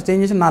పెడితే ఫస్ట్ ఏం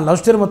చేసి నా లవ్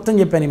స్టోరీ మొత్తం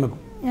చెప్పాను ఈమెకు.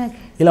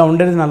 ఇలా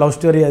ఉండేది నా లవ్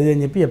స్టోరీ అది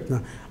అని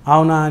చెప్తున్నాను.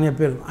 అవునా అని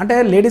చెప్పారు. అంటే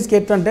లేడీస్కి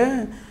ఎట్లంటే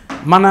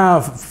మన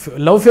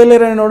లవ్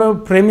ఫెయిలియర్ అయినోడు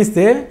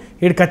ప్రేమిస్తే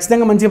వీడు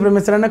ఖచ్చితంగా మంచిగా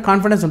ప్రేమిస్తాడనే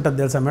కాన్ఫిడెన్స్ ఉంటుంది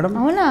తెలుసా మేడం.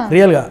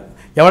 రియల్గా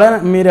ఎవడైనా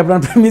మీరు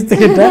ఎప్పుడైనా ప్రేమిస్తే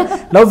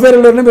లవ్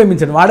ఫెయిలియర్ని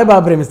ప్రేమించండి, వాడే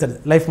బాగా ప్రేమిస్తాడు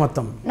లైఫ్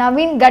మొత్తం.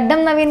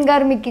 గడ్డం నవీన్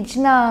గారు మీకు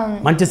ఇచ్చిన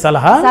మంచి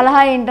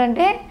సలహా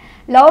ఏంటంటే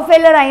లవ్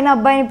ఫెయిలియర్ అయిన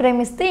అబ్బాయిని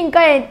ప్రేమిస్తే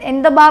ఇంకా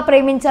ఎంత బాగా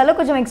ప్రేమించాలో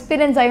కొంచెం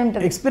ఎక్స్పీరియన్స్ అయి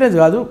ఉంటుంది. ఎక్స్పీరియన్స్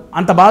కాదు,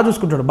 అంత బాగా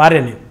చూసుకుంటాడు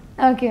భార్యని.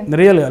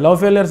 రియల్గా లవ్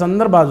ఫెయిలియర్స్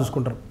అందరూ బాగా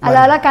చూసుకుంటారు.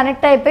 అలా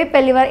కనెక్ట్ అయిపోయి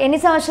పెళ్లి ఎన్ని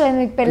సంవత్సరాలు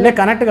మీకు పెళ్లి?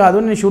 కనెక్ట్ కాదు,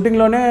 నేను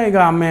షూటింగ్లోనే ఇక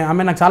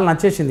ఆమె నాకు చాలా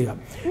నచ్చేసింది ఇక.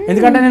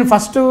 ఎందుకంటే నేను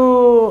ఫస్ట్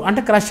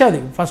అంటే క్రష్ అది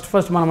ఫస్ట్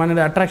మనం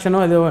అనేది అట్రాక్షన్,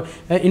 అది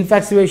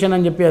ఇన్ఫాక్చువేషన్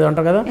అని చెప్పి అది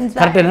అంటారు కదా,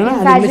 కరెక్టేనా?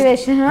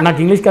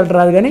 నాకు ఇంగ్లీష్ కరెక్ట్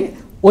రాదు కానీ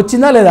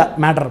వచ్చిందా లేదా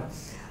మ్యాటర్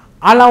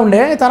అలా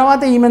ఉండే.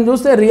 తర్వాత ఈమెను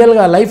చూస్తే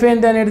రియల్గా లైఫ్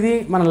ఏంటి అనేది,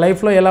 మన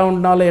లైఫ్లో ఎలా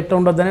ఉండాలో ఎట్లా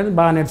ఉండొద్దు అనేది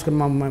బాగా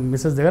నేర్చుకున్నాను మా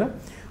మిస్సెస్ దగ్గర.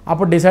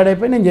 అప్పుడు డిసైడ్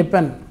అయిపోయి నేను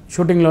చెప్పాను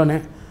షూటింగ్లోనే,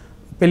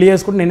 పెళ్లి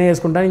చేసుకుంటే నేనే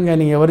చేసుకుంటాను, ఇంకా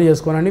నేను ఎవరు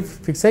చేసుకోనని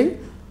ఫిక్స్ అయ్యి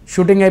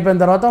షూటింగ్ అయిపోయిన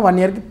తర్వాత 1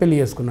 yearకి పెళ్లి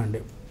చేసుకున్నాండి.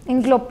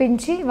 ఇంట్లో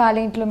ఒప్పించి వాళ్ళ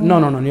ఇంట్లో? నో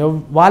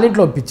వాళ్ళ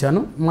ఇంట్లో ఒప్పించాను,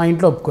 మా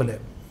ఇంట్లో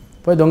ఒప్పుకోలేదు.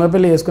 పోయి దొంగ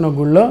పెళ్లి చేసుకున్న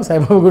గుళ్ళో,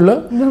 సాయిబాబా గుళ్ళో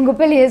దొంగ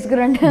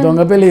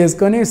పెళ్లి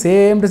చేసుకొని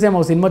సేమ్ టు సేమ్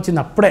ఒక సినిమా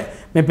వచ్చింది. అప్పుడే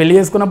మేము పెళ్లి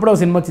చేసుకున్నప్పుడు ఒక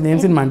సినిమా వచ్చింది.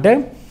 ఏం సినిమా అంటే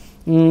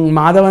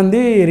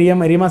మాధవంది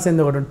రీమా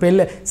సెంది ఒకటి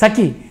పెళ్ళి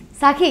సఖీ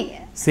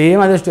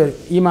సేమ్ అదే స్టోరీ.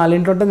 ఈ మా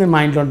ఇంట్లో ఉంటుంది, నేను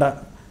మా ఇంట్లో ఉంటా.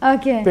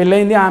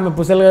 పెళ్ళయింది, ఆమె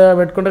పుసలుగా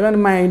పెట్టుకుంటా కానీ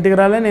మా ఇంటికి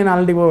రాలే, నేను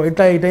ఆల్రెడీ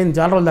ఇట్లా అయింది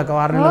చాలా రోజులు దాకా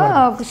 6 నెలలు.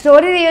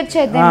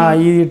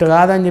 ఇది ఇటు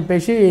కాదని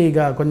చెప్పేసి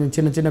ఇక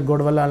కొంచెం చిన్న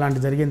గొడవలు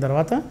అలాంటివి జరిగిన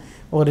తర్వాత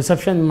ఒక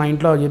రిసెప్షన్ మా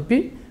ఇంట్లో చెప్పి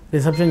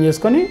రిసెప్షన్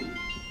చేసుకొని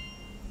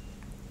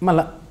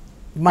మళ్ళీ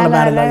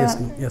మ్యారేజ్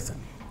చేసుకున్నాం. చేస్తాను.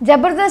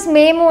 జబర్దస్త్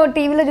మేము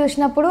టీవీలో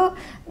చూసినప్పుడు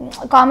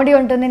కామెడీ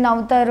ఉంటుంది,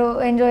 నవ్వుతారు,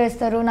 ఎంజాయ్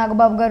చేస్తారు,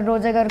 నాగబాబు గారు,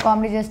 రోజా గారు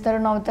కామెడీ చేస్తారు,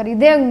 నవ్వుతారు,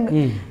 ఇదే.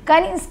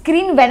 కానీ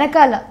స్క్రీన్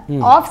వెనకాల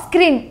ఆఫ్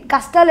స్క్రీన్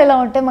కష్టాలు ఎలా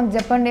ఉంటాయి మాకు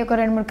చెప్పండి, ఒక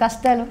 2-3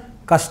 కష్టాలు.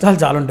 కష్టాలు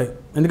చాలా ఉంటాయి,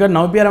 ఎందుకంటే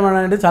నవ్విపియడం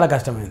అనేది చాలా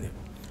కష్టమైనది.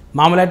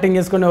 మామూలు యాక్టింగ్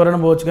చేసుకొని ఎవరైనా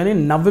పోవచ్చు, కానీ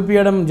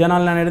నవ్విపియడం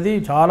జనాలు అనేది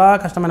చాలా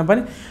కష్టమైన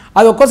పని.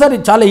 అది ఒక్కోసారి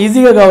చాలా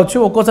ఈజీగా కావచ్చు,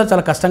 ఒక్కోసారి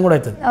చాలా కష్టం కూడా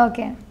అవుతుంది.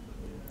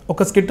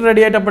 ఒక స్కిట్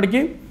రెడీ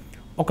అయ్యేటప్పటికి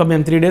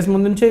మేము 3 days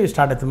ముందు నుంచే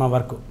స్టార్ట్ అవుతుంది మా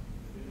వర్క్.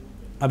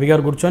 అభి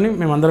గారు కూర్చొని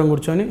మేమందరం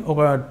కూర్చొని ఒక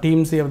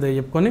టీమ్స్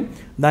చెప్పుకొని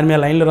దాని మీద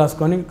లైన్లు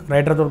రాసుకొని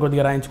రైటర్తో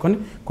కొద్దిగా రాయించుకొని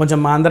కొంచెం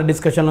మా అందరి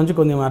డిస్కషన్ నుంచి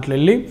కొంచెం అట్లా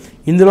వెళ్ళి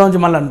ఇందులోంచి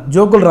మళ్ళీ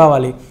జోకులు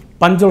రావాలి,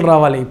 పంచులు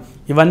రావాలి,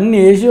 ఇవన్నీ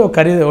వేసి ఒక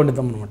కర్రీ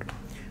వండుతాం అనమాట.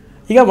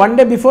 ఇక 1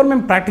 day బిఫోర్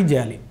మేము ప్రాక్టీస్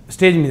చేయాలి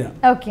స్టేజ్ మీద.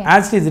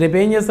 యాజ్ స్టేజ్ రేపు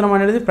ఏం చేస్తున్నాం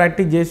అనేది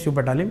ప్రాక్టీస్ చేసి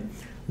చూపెట్టాలి.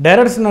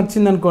 డైరెక్టర్స్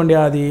నచ్చింది అనుకోండి,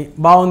 అది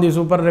బాగుంది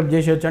సూపర్ రేపు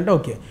చేసేయచ్చు అంటే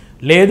ఓకే,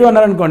 లేదు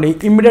అన్నారు అనుకోండి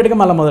ఇమ్మీడియట్గా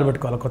మళ్ళీ మొదలు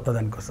పెట్టుకోవాలి కొత్త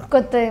దానికోసం,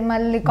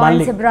 మళ్ళీ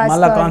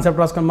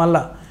కాన్సెప్ట్ రాసుకొని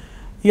మళ్ళీ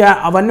ఇక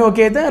అవన్నీ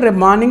ఓకే అయితే రేపు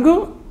మార్నింగ్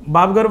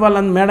బాబు గారు వాళ్ళ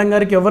మేడం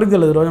గారికి ఎవరికి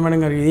తెలియదు, రోజా మేడం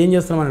గారికి ఏం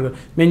చేస్తున్నాం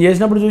మేము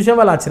చేసినప్పుడు చూసే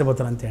వాళ్ళు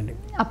ఆశ్చర్యపోతారు అంతే అండి.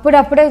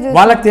 అప్పుడే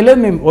వాళ్ళకి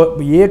తెలియదు మేము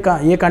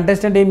ఏ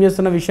కంటెస్టెంట్ ఏం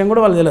చేస్తున్న విషయం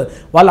కూడా వాళ్ళు తెలియదు.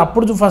 వాళ్ళు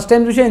అప్పుడు ఫస్ట్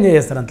టైం చూసి ఎంజాయ్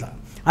చేస్తారు అట్లా.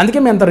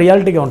 అందుకే మేము అంత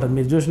రియాలిటీగా ఉంటుంది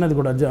మీరు చూసినది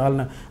కూడా,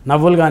 వాళ్ళ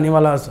నవ్వులు కానీ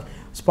వాళ్ళ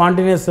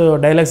స్పాంటేనియస్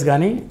డైలాగ్స్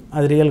కానీ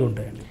అది రియల్గా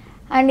ఉంటాయండి.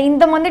 అండ్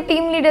ఇంతమంది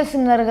టీమ్ లీడర్స్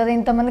ఉన్నారు కదా,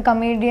 ఇంతమంది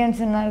కమెడియన్స్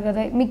ఉన్నారు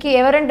కదా, మీకు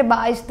ఎవరంటే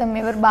బాగా ఇష్టం,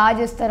 ఎవరు బాగా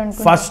చేస్తారు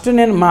అనుకో? ఫస్ట్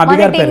నేను మా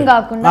అభిగారి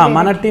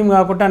మన టీం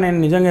కాకుండా నేను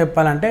నిజంగా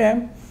చెప్పాలంటే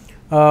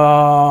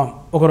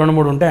ఒక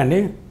 2-3 ఉంటాయండి.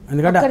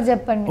 ఎందుకంటే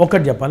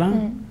ఒక్కటి చెప్పాలా,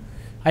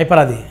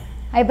 హైపరాది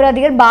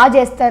గారు బాగా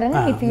చేస్తారని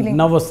మీ ఫీలింగ్?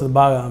 నవ్వు వస్తుంది,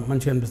 బాగా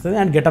మంచిగా అనిపిస్తుంది.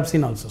 And getup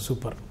scene also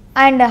super.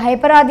 And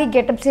Hyper Aadi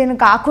getup scene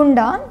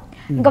కాకుండా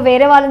ఇంకా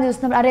వేరే వాళ్ళని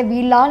చూస్తున్నప్పుడు అరే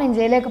వీళ్ళ నేను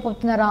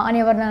చేయలేకపోతున్నారా అని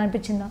ఎవరైనా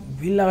అనిపించిందా?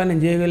 వీళ్ళగా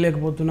నేను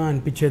చేయలేకపోతున్నా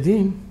అనిపించేది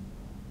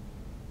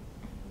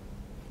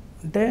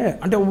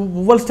అంటే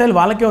ఉవ్వల్ స్టైల్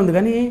వాళ్ళకే ఉంది,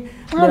 కానీ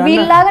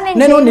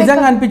నేను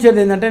నిజంగా అనిపించేది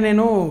ఏంటంటే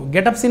నేను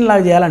గెటప్ సీన్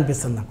లాగా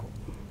చేయాలనిపిస్తుంది నాకు.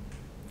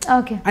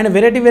 ఆయన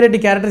వెరైటీ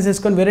క్యారెక్టర్స్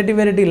వేసుకొని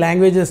వెరైటీ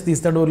లాంగ్వేజెస్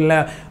తీస్తాడు,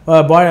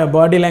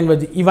 బాడీ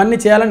లాంగ్వేజ్ ఇవన్నీ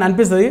చేయాలని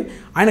అనిపిస్తుంది.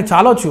 ఆయనకు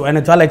చాలా వచ్చు,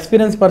 ఆయన చాలా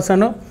ఎక్స్పీరియన్స్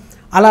పర్సన్,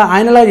 అలా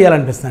ఆయనలా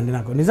చేయాలనిపిస్తుంది అండి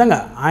నాకు నిజంగా.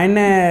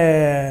 ఆయనే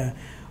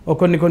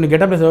కొన్ని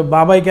గెటప్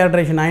బాబాయ్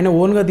క్యారెక్టరేషన్ ఆయన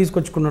ఓన్గా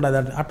తీసుకొచ్చుకున్నాడు, అది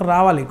అట్లా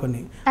రావాలి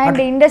కొన్ని.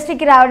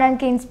 ఇండస్ట్రీకి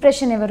రావడానికి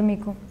ఇన్స్పిరేషన్ ఎవరు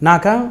మీకు?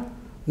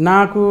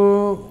 నాకు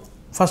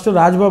ఫస్ట్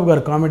రాజ్బాబు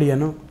గారు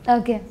కామెడియన్,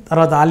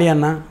 తర్వాత ఆలీ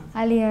అన్న,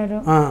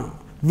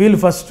 వీళ్ళు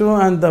ఫస్ట్.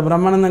 అంత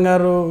బ్రహ్మానందం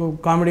గారు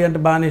కామెడీ అంటే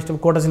బాగా ఇష్టం,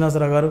 కోట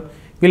శ్రీనివాసరావు గారు,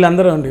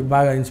 వీళ్ళందరూ అండి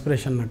బాగా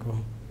ఇన్స్పిరేషన్ నాకు.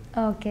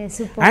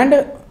 అండ్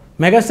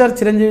మెగాస్టార్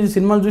చిరంజీవి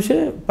సినిమాలు చూసి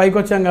పైకి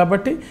వచ్చాం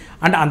కాబట్టి,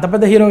 అంటే అంత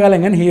పెద్ద హీరో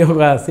కాలేం కానీ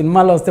హీరోగా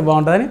సినిమాలో వస్తే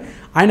బాగుంటుందని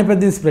ఆయన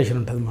పెద్ద ఇన్స్పిరేషన్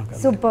ఉంటుంది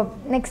మాకు. సూపర్.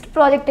 నెక్స్ట్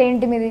ప్రాజెక్ట్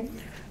ఏంటి మీది?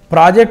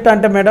 ప్రాజెక్ట్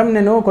అంటే మేడం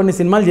నేను కొన్ని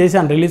సినిమాలు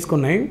చేశాను, రిలీజ్కి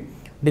ఉన్నాయి.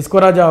 డిస్కో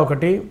రాజా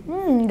ఒకటి,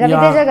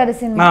 రవితేజ గారి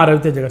సినిమా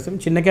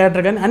చిన్న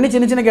క్యారెక్టర్ కానీ అన్ని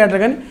చిన్న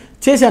క్యారెక్టర్ కానీ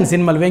చేశాను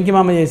సినిమాలు.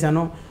 వెంకిమామ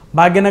చేశాను,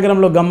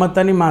 భాగ్యనగరంలో గమ్మత్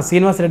అని మా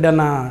శ్రీనివాస్ రెడ్డి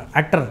అన్న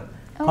యాక్టర్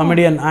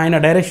కామెడియన్. ఆయన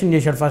డైరెక్షన్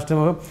చేశాడు, ఫస్ట్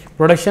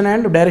ప్రొడక్షన్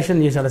అండ్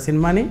డైరెక్షన్ చేశాడు ఆ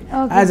సినిమాని.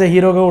 యాజ్ ఎ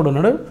హీరోగా కూడా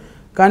ఉన్నాడు.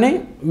 కానీ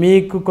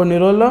మీకు కొన్ని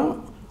రోజుల్లో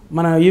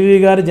మన ఈవీ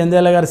గారు,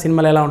 జంధ్యాల గారి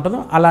సినిమాలు ఎలా ఉంటుందో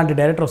అలాంటి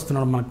డైరెక్టర్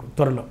వస్తున్నాడు మనకు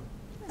త్వరలో,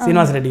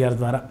 శ్రీనివాసరెడ్డి గారి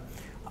ద్వారా.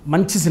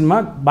 మంచి సినిమా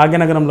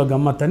భాగ్యనగరంలో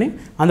గమ్మత్ అని,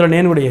 అందులో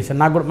నేను కూడా చేశాను.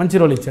 నాకు కూడా మంచి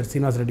రోల్ ఇచ్చాడు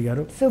శ్రీనివాసరెడ్డి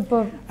గారు.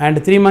 సూపర్. అండ్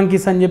 3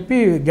 Monkeys అని చెప్పి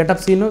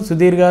గెటప్ సీను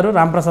సుధీర్ గారు,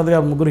 రాంప్రసాద్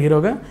గారు ముగ్గురు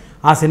హీరోగా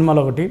ఆ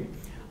సినిమాలో ఒకటి.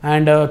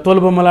 అండ్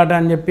తోలుబొమ్మలాట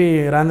అని చెప్పి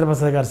రాజేంద్ర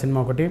ప్రసాద్ గారి సినిమా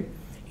ఒకటి,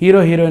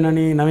 హీరోయిన్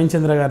అని నవీన్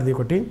చంద్ర గారిది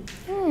ఒకటి.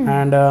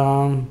 అండ్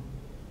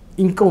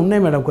ఇంకా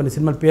ఉన్నాయి మేడం కొన్ని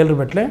సినిమాలు, పేర్లు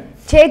పెట్టలే.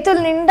 చేతుల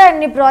నిండా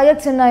అన్ని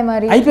ప్రాజెక్ట్స్ ఉన్నాయి.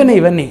 మరి అయిపోయినాయి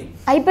ఇవన్నీ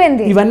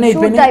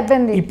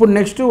అయిపోయింది. ఇప్పుడు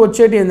నెక్స్ట్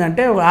వచ్చేటి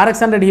ఏంటంటే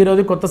RX100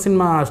 హీరోది కొత్త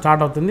సినిమా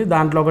స్టార్ట్ అవుతుంది,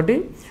 దాంట్లో ఒకటి.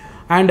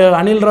 అండ్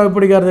అనిల్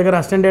రావిపూడి గారి దగ్గర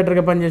అసిస్టెంట్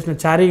డైరెక్టర్గా పనిచేసిన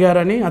చారి గారు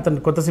అని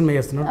అతను కొత్త సినిమా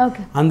చేస్తున్నాడు.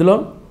 అందులో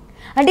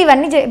అంటే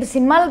ఇవన్నీ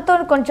సినిమాలతో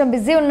కొంచెం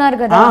బిజీ ఉన్నారు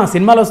కదా.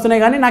 సినిమాలు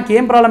వస్తున్నాయి కానీ నాకు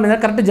ఏం ప్రాబ్లం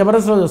ఏంటంటే కరెక్ట్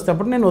జబర్దస్త్ రోజు వస్తే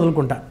అప్పుడు నేను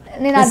వదులుకుంటా.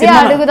 నేను అదే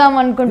అడుగుదాం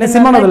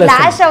అనుకుంటున్నాను,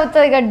 క్లాష్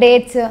అవుతుంది కదా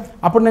డేట్స్.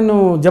 అప్పుడు నేను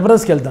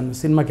జబర్దస్త్కి వెళ్తాను,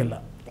 సినిమాకి వెళ్ళా.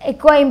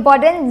 ఎక్కువ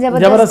ఇంపార్టెన్స్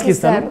జబర్దస్త్కి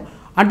ఇస్తాను.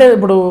 అంటే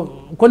ఇప్పుడు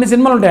కొన్ని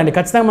సినిమాలు ఉంటాయండి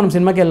ఖచ్చితంగా మనం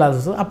సినిమాకి వెళ్ళాల్సి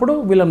వస్తుంది, అప్పుడు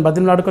వీళ్ళని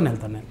బతిమలాడుకొని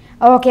వెళ్తాను నేను.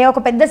 ఓకే, ఒక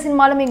పెద్ద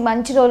సినిమాలో మీకు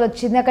మంచి రోల్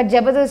వచ్చింది, అక్కడ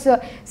జబర్దస్త్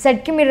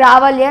సెట్కి మీరు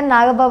రావాలి అని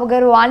నాగబాబు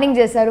గారు వార్నింగ్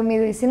చేశారు.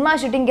 మీరు సినిమా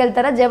షూటింగ్కి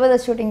వెళ్తారా,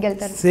 జబర్దస్త్ షూటింగ్కి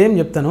వెళ్తారా? సేమ్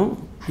చెప్తాను,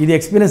 ఇది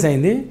ఎక్స్పీరియన్స్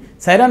అయింది.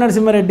 సైరా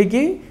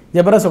నరసింహారెడ్డికి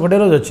జబర్దస్త్ ఒకటే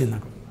రోజు వచ్చింది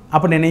నాకు.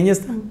 అప్పుడు నేను ఏం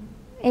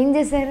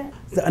చేశారు?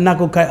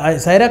 నాకు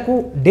సైరాకు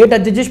డేట్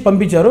అడ్జస్ట్ చేసి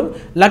పంపించారు.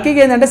 లక్కీగా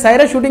ఏంటంటే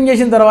సైరా షూటింగ్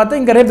చేసిన తర్వాత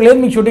ఇంకా రేపు లేదు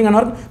మీకు షూటింగ్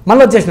అన్నారు,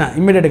 మళ్ళీ వచ్చేసిన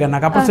ఇమ్మీడియట్గా.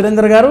 నాకు అప్పుడు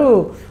సురేందర్ గారు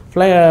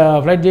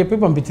ఫ్లైట్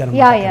చెప్పి పంపించారు,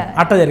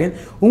 అట్లా జరిగింది.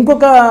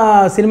 ఇంకొక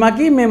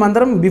సినిమాకి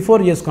మేమందరం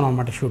బిఫోర్ చేసుకున్నాం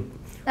అనమాట, షూట్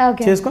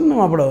చేసుకొని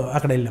మేము అప్పుడు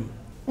అక్కడ వెళ్ళాం.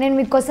 నేను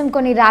మీకోసం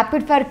కొన్ని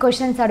ర్యాపిడ్ ఫైర్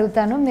క్వశ్చన్స్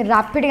అడుగుతాను, మీరు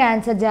ర్యాపిడ్గా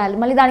ఆన్సర్ చేయాలి.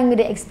 మళ్ళీ దానికి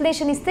మీరు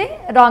ఎక్స్ప్లెనేషన్ ఇస్తే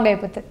రాంగ్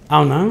అయిపోతుంది.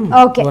 అవునా?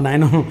 ఓకే.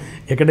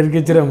 ఎక్కడికి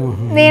ఇచ్చారేమో.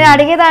 నేను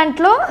అడిగే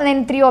దాంట్లో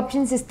నేను 3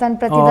 ఆప్షన్స్ ఇస్తాను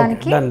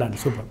ప్రతిదానికి.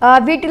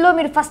 వీటిలో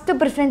మీరు ఫస్ట్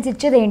ప్రిఫరెన్స్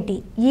ఇచ్చేది ఏంటి?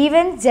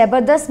 Events,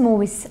 Jabardasth,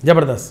 movies?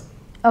 Jabardasth.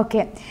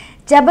 Okay.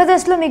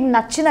 జబర్దస్త్లో మీకు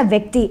నచ్చిన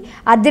వ్యక్తి?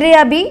 అధిరే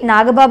అభి,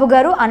 నాగబాబు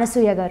గారు,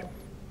 అనసూయ గారు?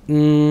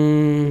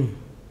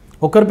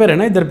 ఒకరి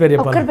పేరేనా ఇద్దరు పేరు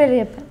చెప్పాలి? ఒకరి పేరు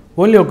చెప్పాలి,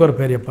 ఓన్లీ ఒకరి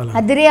పేరు చెప్పాలి.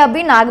 అధిరే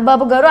అభి,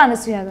 నాగబాబు గారు,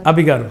 అనసూయ గారు?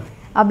 అభి గారు.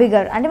 అభి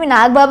గారు అంటే మీ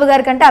నాగబాబు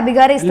గారి కంటే అభి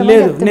గారే ఇష్టం?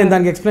 లేదు, నేను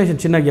దానికి ఎక్స్ప్లెనేషన్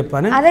చిన్నగా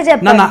చెప్పాను. అదే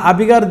చెప్పాను, నన్ను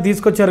అభి గారు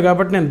తీసుకొచ్చారు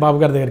కాబట్టి నేను బాబు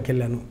గారి దగ్గరికి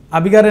వెళ్ళాను.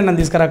 అభి గారే నన్ను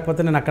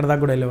తీసుకురాకపోతే నేను అక్కడ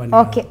దాకా కూడా వెళ్ళేవాడిని.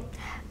 ఓకే.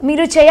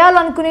 మీరు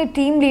చేయాలనుకునే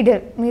టీమ్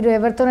లీడర్, మీరు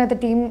ఎవరితోనైతే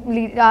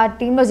ఆ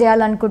టీంలో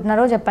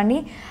చేయాలనుకుంటున్నారో చెప్పండి.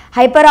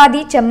 హైపర్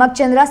ఆది, చెమ్మక్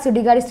చంద్ర,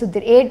 సుడిగాడి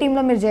సుధీర్, ఏ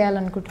టీంలో మీరు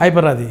చేయాలనుకుంటున్నారు?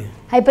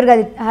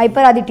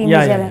 హైపర్ ఆది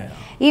టీంలో చేయాలి.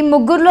 ఈ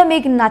ముగ్గురులో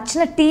మీకు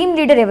నచ్చిన టీమ్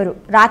లీడర్ ఎవరు?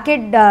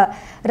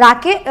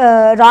 Rocket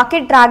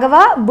Raghava,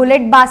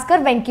 bullet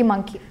Bhaskar, Venky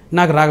monkey?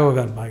 నాకు రాఘవ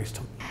గారు బాగా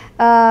ఇష్టం.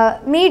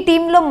 మీ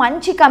టీంలో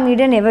మంచి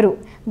కమెడియన్ ఎవరు?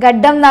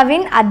 గడ్డం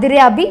నవీన్, అధిరే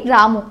అభి,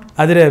 రాము?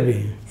 అధిరే అభి.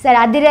 సరే,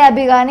 అధిరే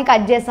అభి గారిని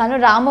కట్ చేస్తాను.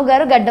 రాము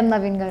గారు, గడ్డం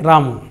నవీన్ గారు?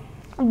 రాము.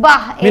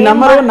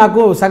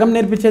 నాకు సగం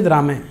నేర్పించేది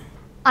రామే.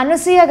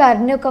 అనసూయ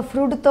గారిని ఒక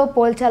ఫ్రూట్తో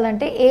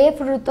పోల్చాలంటే ఏ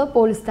ఫ్రూట్తో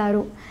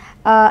పోలుస్తారు?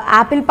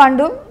 యాపిల్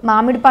పండు,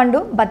 మామిడి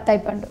పండు,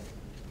 బత్తాయి పండు?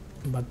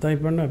 బత్తాయి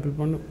పండు, యాపిల్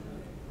పండు.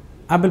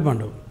 యాపిల్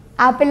పండు.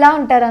 యాపిల్లా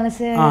ఉంటారు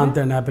అనసూయ? అంతే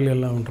అండి, యాపిల్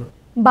ఎలా ఉంటారు.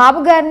 బాబు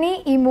గారిని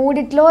ఈ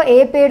మూడిట్లో ఏ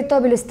పేరుతో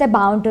పిలిస్తే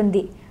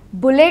బాగుంటుంది?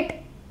 Bullet,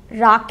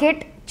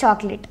 rocket,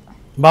 chocolate?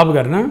 బాబు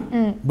గారినా?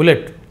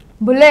 బుల్లెట్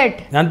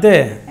అంతే,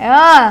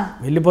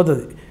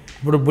 వెళ్ళిపోతుంది.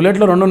 ఇప్పుడు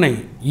బుల్లెట్లో 2 ఉన్నాయి,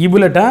 ఈ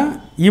బుల్లెటా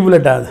ఈ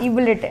బుల్లెటా? ఈ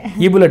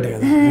బుల్లెట్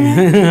కదా.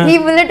 ఈ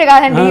బుల్లెట్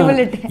కాదండి,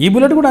 ఈ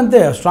బుల్లెట్ కూడా అంతే,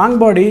 స్ట్రాంగ్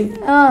బాడీ.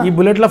 ఈ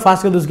బుల్లెట్లో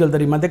ఫాస్ట్గా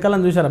దూసుకెళ్తారు. ఈ మధ్యకాలం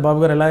చూసారా బాబు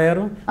గారు ఎలా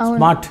అయ్యారు?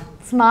 స్మార్ట్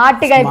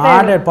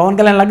పవన్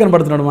కళ్యాణ్ లాగా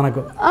కనబడుతున్నాడు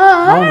మనకు.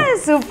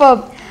 సూపర్.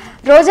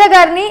 రోజా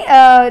గారిని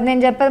నేను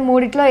చెప్పేది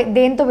మూడిట్లో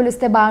దేంతో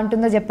పిలిస్తే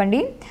బాగుంటుందో చెప్పండి.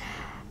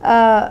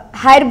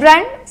 హెయిర్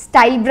బ్రాండ్,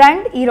 స్టైల్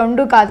బ్రాండ్, ఈ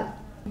 2 కాదు.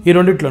 ఈ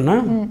రెండిట్లోనా?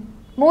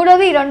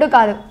 మూడోది ఈ 2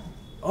 కాదు.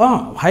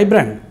 High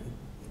brand.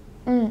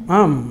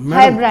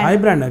 High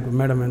brand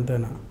madam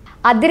ఎంతైనా.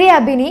 అధిరే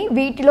అభిని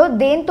వీటిలో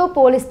దేంతో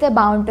పోలిస్తే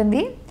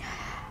బాగుంటుంది?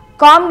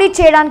 కామెడీ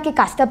చేయడానికి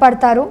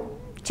కష్టపడతారు,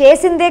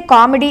 చేసిందే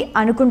కామెడీ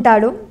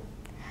అనుకుంటాడు,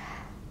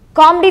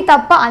 కామెడీ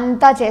తప్ప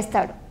అంతా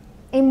చేస్తాడు.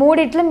 ఈ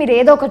మూడిట్లో మీరు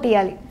ఏదో ఒకటి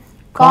ఇవ్వాలి.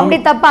 కామెడీ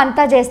తప్ప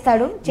అంతా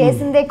చేస్తాడు,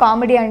 చేసిందే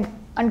కామెడీ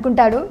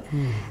అనుకుంటాడు,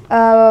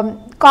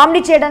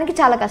 కామెడీ చేయడానికి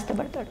చాలా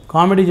కష్టపడతాడు.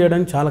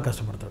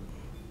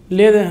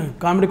 లేదా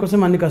కామెడీ కోసం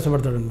అన్ని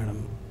కష్టపడతాడు మేడం.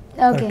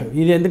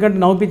 ఇది ఎందుకంటే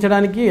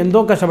నవ్వించడానికి ఎంతో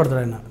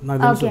కష్టపడతాడు ఆయన, నాకు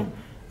తెలుసు.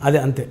 అదే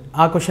అంతే,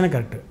 ఆ క్వశ్చన్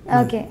కరెక్ట్.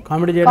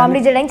 కామెడీ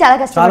చేయడానికి చాలా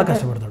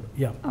కష్టపడతాడు.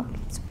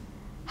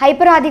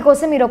 హైపర్ ఆది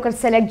కోసం మీరు ఒకరు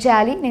సెలెక్ట్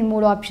చేయాలి. నేను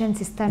 3 ఆప్షన్స్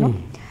ఇస్తాను.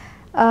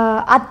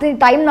 అతని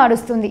టైం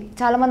నడుస్తుంది,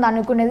 చాలామంది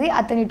అనుకునేది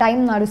అతని టైం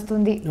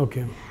నడుస్తుంది.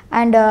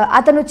 అండ్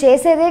అతను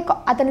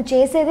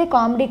చేసేదే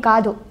కామెడీ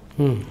కాదు.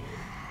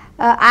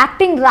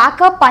 యాక్టింగ్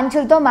రాక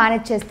పంచులతో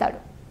మేనేజ్ చేస్తాడు.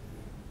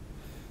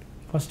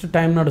 ఫస్ట్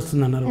టైం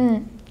నడుస్తుంది అన్నారు.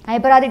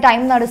 హైపర్ ఆది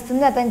టైం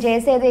నడుస్తుంది, అతను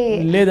చేసేది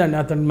లేదండి.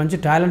 అతను మంచి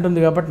టాలెంట్ ఉంది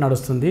కాబట్టి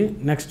నడుస్తుంది.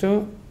 నెక్స్ట్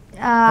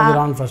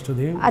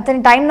అతని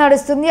టైం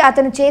నడుస్తుంది,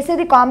 అతను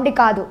చేసేది కామెడీ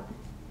కాదు.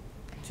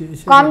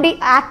 కామెడీ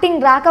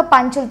యాక్టింగ్ రాక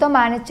పంచులతో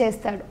మేనేజ్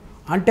చేస్తాడు.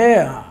 అంటే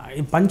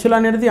ఈ పంచులు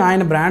అనేది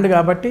ఆయన బ్రాండ్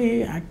కాబట్టి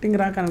యాక్టింగ్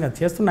రాక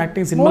చేస్తున్న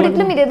యాక్టింగ్ సినిమా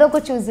మీరు ఏదో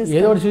ఒకటి చూస్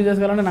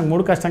చేసుకోవాలంటే నాకు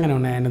 3 కష్టంగానే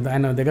ఉన్నాయి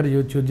ఆయన దగ్గర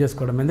చూస్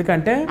చేసుకోవడం.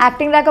 ఎందుకంటే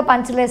యాక్టింగ్ రాక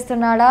పంచులు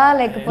వేస్తున్నాడా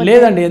లేకపోతే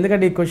లేదండి,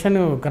 ఎందుకంటే ఈ క్వశ్చన్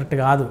కరెక్ట్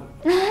కాదు.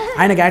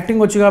 ఆయనకి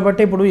యాక్టింగ్ వచ్చు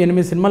కాబట్టి ఇప్పుడు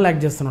 8 సినిమాలు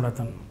యాక్ట్ చేస్తున్నాడు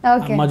అతను.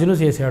 మజ్ను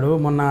చేశాడు,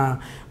 మొన్న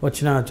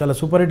వచ్చిన చాలా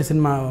సూపర్ హిట్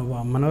సినిమా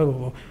మన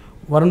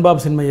వరుణ్ బాబు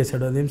సినిమా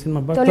చేశాడు, అదేం సినిమా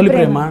తొలి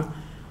ప్రేమ,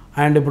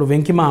 అండ్ ఇప్పుడు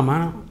వెంకి మామ.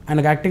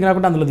 ఆయనకు యాక్టింగ్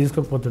రాకుండా అందులో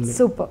తీసుకోకపోతుంది.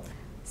 సూపర్.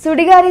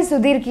 సుడిగారి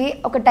సుధీర్కి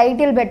ఒక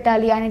టైటిల్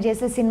పెట్టాలి ఆయన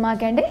చేసే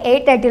సినిమాకి అంటే ఏ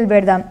టైటిల్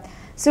పెడదాం?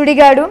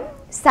 సుడిగాడు,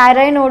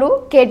 సరైనోడు,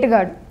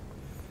 కేటుగాడు.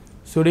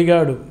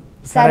 సుడిగాడు,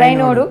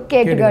 సరైనోడు,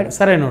 కేటుగాడు.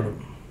 సరైనోడు.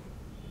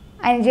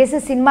 ఆయన చేసే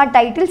సినిమా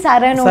టైటిల్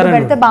సరైనోడు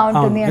పెడితే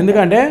బాగుంటుంది.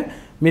 ఎందుకంటే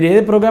మీరు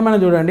ఏది ప్రోగ్రామ్ అయినా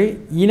చూడండి,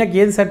 ఈయనకి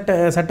ఏది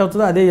సెట్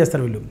అవుతుందో అదే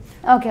చేస్తారు వీళ్ళు.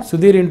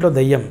 సుధీర్ ఇంట్లో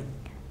దయ్యం,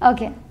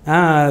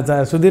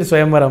 సుధీర్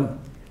స్వయంవరం,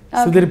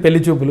 సుధీర్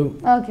పెళ్లి చూపులు,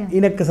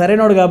 ఈయనకి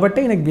సరైనోడు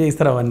కాబట్టి ఈయనకి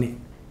ఇస్తారు అవన్నీ.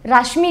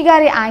 రష్మి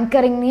గారి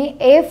యాంకరింగ్ని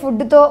ఏ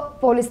ఫుడ్తో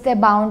పోలిస్తే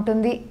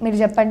బాగుంటుంది మీరు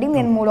చెప్పండి.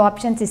 నేను 3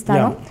 ఆప్షన్స్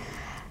ఇస్తాను.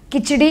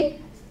 కిచిడి,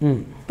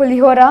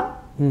 పులిహోర,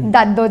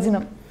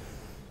 దద్దోజనం.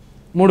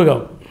 3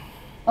 కావు,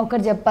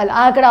 ఒకటి చెప్పాలి.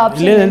 అక్కడ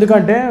ఆప్షన్ లేదు,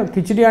 ఎందుకంటే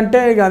కిచిడి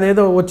అంటే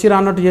అదేదో వచ్చి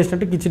రానట్టు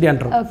చేసినట్టు కిచిడి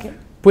అంటారు.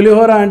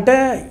 పులిహోర అంటే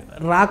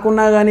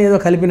రాకున్నా కానీ ఏదో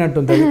కలిపినట్టు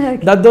ఉంటుంది.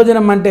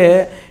 దద్దోజనం అంటే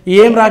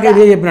ఏం రాక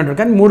ఇదే చెప్పినట్టు.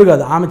 కానీ 3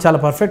 కాదు, ఆమె చాలా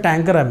పర్ఫెక్ట్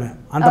యాంకర్. ఆమె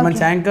అంత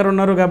మంచి యాంకర్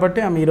ఉన్నారు కాబట్టి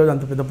ఆమె ఈరోజు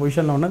అంత పెద్ద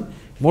పొజిషన్లో ఉన్నది.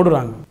 3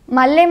 రాంగ్.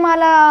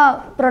 మల్లెమాల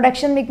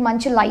ప్రొడక్షన్ మీకు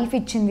మంచి లైఫ్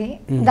ఇచ్చింది,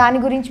 దాని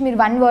గురించి మీరు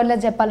 1 wordలో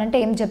చెప్పాలంటే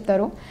ఏం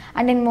చెప్తారు?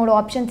 అండ్ నేను 3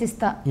 ఆప్షన్స్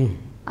ఇస్తా,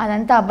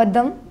 అదంతా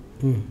అబద్ధం,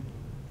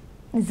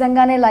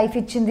 నిజంగానే లైఫ్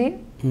ఇచ్చింది,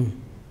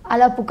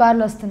 అలా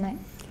పుకార్లు వస్తున్నాయి.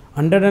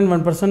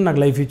 101%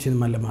 నాకు లైఫ్ ఇచ్చింది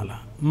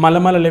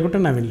మల్లెమాల లేకుంటే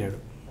నవీన్ లేడు,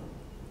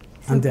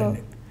 అంతే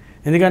అండి.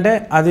 ఎందుకంటే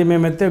అది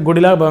మేమైతే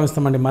గుడిలాగా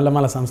భావిస్తామండి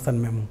మల్లెమాల సంస్థని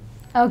మేము.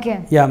 ఓకే,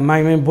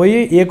 మేము పోయి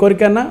ఏ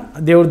కోరికన్నా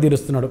దేవుడు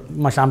తీరుస్తున్నాడు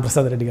మా శ్యామ్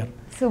ప్రసాద్ రెడ్డి గారు.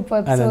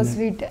 Super, so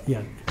sweet.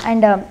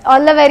 And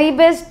all the very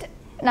best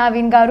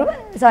Naveen గారు,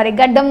 సారీ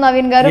గడ్డం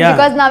నవీన్ గారు.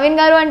 బికాజ్ నవీన్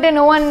గారు అంటే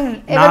నో వన్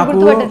ఎవర్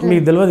గుర్తుపట్టట్లేదు.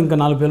 మీకు తెలియదు, ఇంకా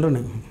 4 పేర్లు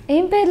ఉన్నాయి.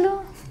 ఏం పేర్లు?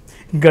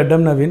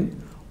 గడ్డం నవీన్.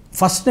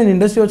 ఫస్ట్ నేను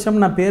ఇండస్ట్రీ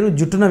వచ్చినప్పుడు నా పేరు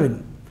జుట్టు నవీన్,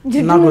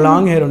 నాకు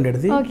లాంగ్ హెయిర్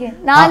ఉండేది.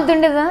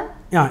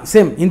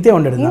 సేమ్ ఇంతే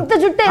ఉండేది.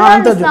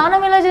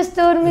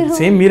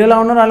 సేమ్ మీరు ఎలా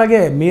ఉన్నారు అలాగే,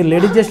 మీరు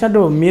లేడీస్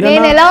చేసినట్టు మీరు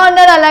ఎలా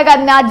ఉన్నారు అలాగే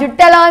నా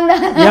జుట్టు ఎలా ఉందా?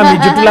 మీ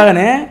జుట్టు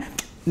లాగానే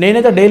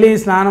నేనైతే డైలీ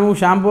స్నానము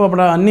షాంపూ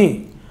అప్పుడు అన్ని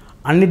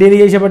డైలీ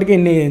చేసేపటికి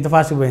ఇంత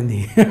ఫాస్ట్గా పోయింది.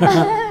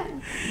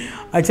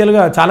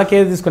 యాక్చువల్గా చాలా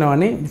కేర్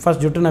తీసుకునేవాడిని.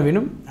 ఫస్ట్ జుట్టు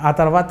నవీన్, ఆ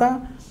తర్వాత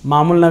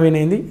మామూలు నవీన్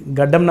అయింది,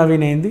 గడ్డం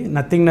నవీన్ అయింది,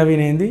 నథింగ్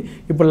నవీన్ అయింది,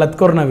 ఇప్పుడు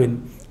లత్కోర్ నవీన్.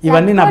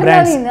 ఇవన్నీ నా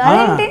బ్రాండ్స్.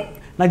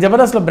 నాకు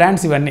జబర్దస్త్లో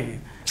బ్రాండ్స్ ఇవన్నీ,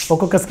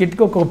 ఒక్కొక్క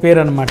స్కిట్కి ఒక్కొక్క పేరు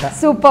అనమాట.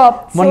 సూపర్.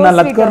 మొన్న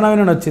లత్కోర్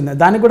నవీన్ వచ్చింది,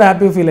 దానికి కూడా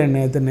హ్యాపీ ఫీల్ అయ్యింది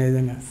అయితే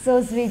నిజంగా. So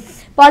sweet.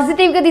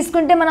 పాజిటివ్ గా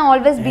తీసుకుంటే మనం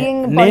ఆల్వేస్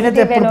బీయింగ్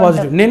నేనైతే ఎప్పుడు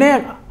పాజిటివ్, నేనే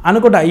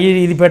అనుకుంటా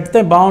ఇది పెడితే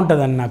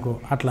బాగుంటుంది అని నాకు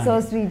అట్లా. So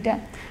sweet.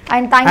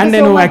 అండ్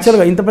నేను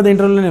యాక్చువల్గా ఇంత పెద్ద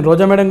ఇంటర్వ్యూలో నేను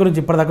రోజా మేడం గురించి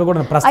ఇప్పటిదాకా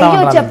కూడా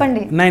ప్రస్తావన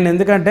చెప్పండి. నేను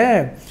ఎందుకంటే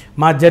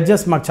మా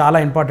జడ్జెస్ మాకు చాలా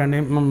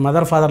ఇంపార్టెంట్,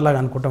 మదర్ ఫాదర్ లాగా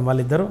అనుకుంటాం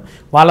వాళ్ళిద్దరు.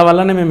 వాళ్ళ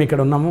వల్లనే మేము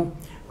ఇక్కడ ఉన్నాము.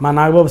 మా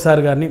నాగబాబు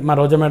సార్ గారిని, మా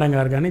రోజా మేడం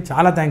గారు కానీ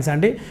చాలా థ్యాంక్స్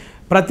అండి.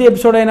 ప్రతి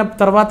ఎపిసోడ్ అయిన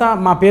తర్వాత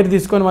మా పేరు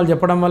తీసుకొని వాళ్ళు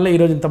చెప్పడం వల్ల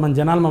ఈరోజు ఇంతమంది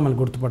జనాలు మమ్మల్ని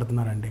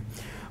గుర్తుపడుతున్నారండి.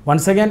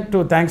 వన్స్ అగైన్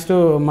థ్యాంక్స్ టు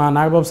మా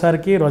నాగబాబు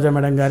సార్కి, రోజా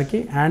మేడం గారికి,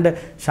 అండ్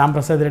శ్యామ్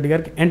ప్రసాద్ రెడ్డి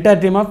గారికి,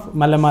 entire team of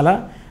Mallemala,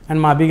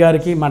 and మా అభి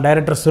గారికి, మా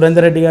డైరెక్టర్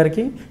సురేందర్ రెడ్డి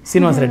గారికి,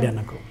 శ్రీనివాస్ రెడ్డి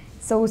అన్నకు.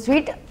 So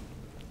sweet.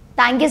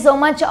 Thank you so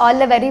much, all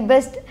the very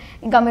best.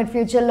 ఇంకా మీరు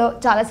ఫ్యూచర్లో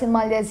చాలా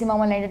సినిమాలు చేసి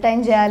మమ్మల్ని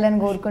ఎంటర్టైన్ చేయాలని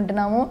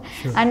కోరుకుంటున్నాము.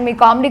 అండ్ మీ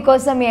కామెడీ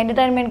కోసం, మీ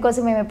ఎంటర్టైన్మెంట్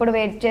కోసం మేము ఎప్పుడు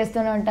వెయిట్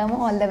చేస్తూనే ఉంటాము.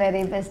 All the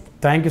very best.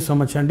 Thank you so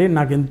much అండి.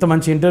 నాకు ఎంత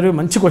మంచి ఇంటర్వ్యూ,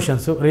 మంచి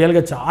క్వశ్చన్స్,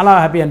 రియల్గా చాలా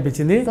హ్యాపీ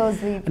అనిపించింది.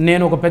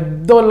 నేను ఒక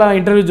పెద్ద వాళ్ళ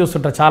ఇంటర్వ్యూ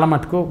చూస్తుంటా చాలా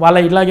మటుకు, వాళ్ళ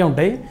ఇలాగే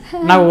ఉంటాయి.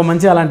 నాకు ఒక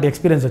మంచి అలాంటి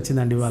ఎక్స్పీరియన్స్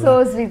వచ్చిందండి. వాళ్ళ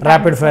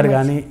ర్యాపిడ్ ఫైర్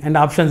కానీ అండ్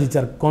ఆప్షన్స్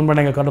ఇచ్చారు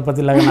కోన్పడంగా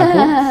కడపతి లాగా నాకు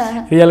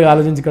రియల్గా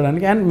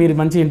ఆలోచించుకోవడానికి. అండ్ మీరు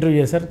మంచి ఇంటర్వ్యూ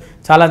చేశారు,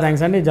 చాలా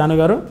థ్యాంక్స్ అండి. జాను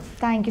గారు,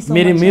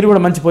 మీరు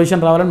కూడా మంచి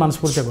పొజిషన్ రావాలని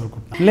మనస్ఫూర్తిగా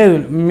కోరుకుంటున్నాను. లేదు,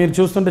 మీరు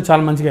చూస్తుంటే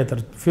చాలా మంచిగా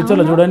అవుతారు.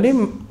 ఫ్యూచర్లో చూడండి,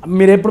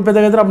 మీరు ఎప్పుడు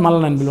పెద్దగా అవుతారో అప్పుడు మళ్ళీ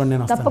నేను పిలవండి,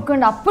 నేను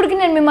తప్పకుండా. అప్పటికి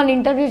నేను మిమ్మల్ని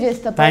ఇంటర్వ్యూ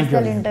చేస్తాను.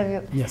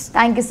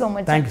 Thank you so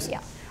much. Thank you.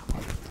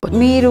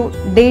 మీరు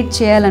డేట్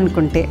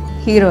చేయాలనుకుంటే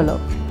హీరోలో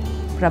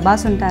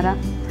ప్రభాస్ ఉంటారా,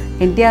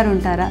 ఎన్టీఆర్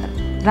ఉంటారా,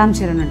 రామ్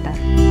చరణ్ ఉంటారా?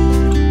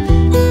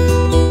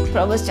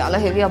 ప్రభాస్ చాలా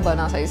హెవీ అబ్బా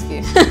నా సైజ్కి.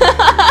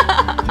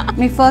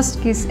 మీ ఫస్ట్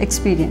కిస్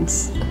ఎక్స్పీరియన్స్?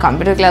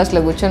 కంప్యూటర్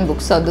క్లాస్లో కూర్చొని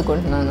బుక్స్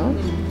చదువుకుంటున్నాను,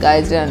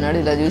 గాయత్రి అన్నాడు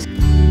ఇలా చూసి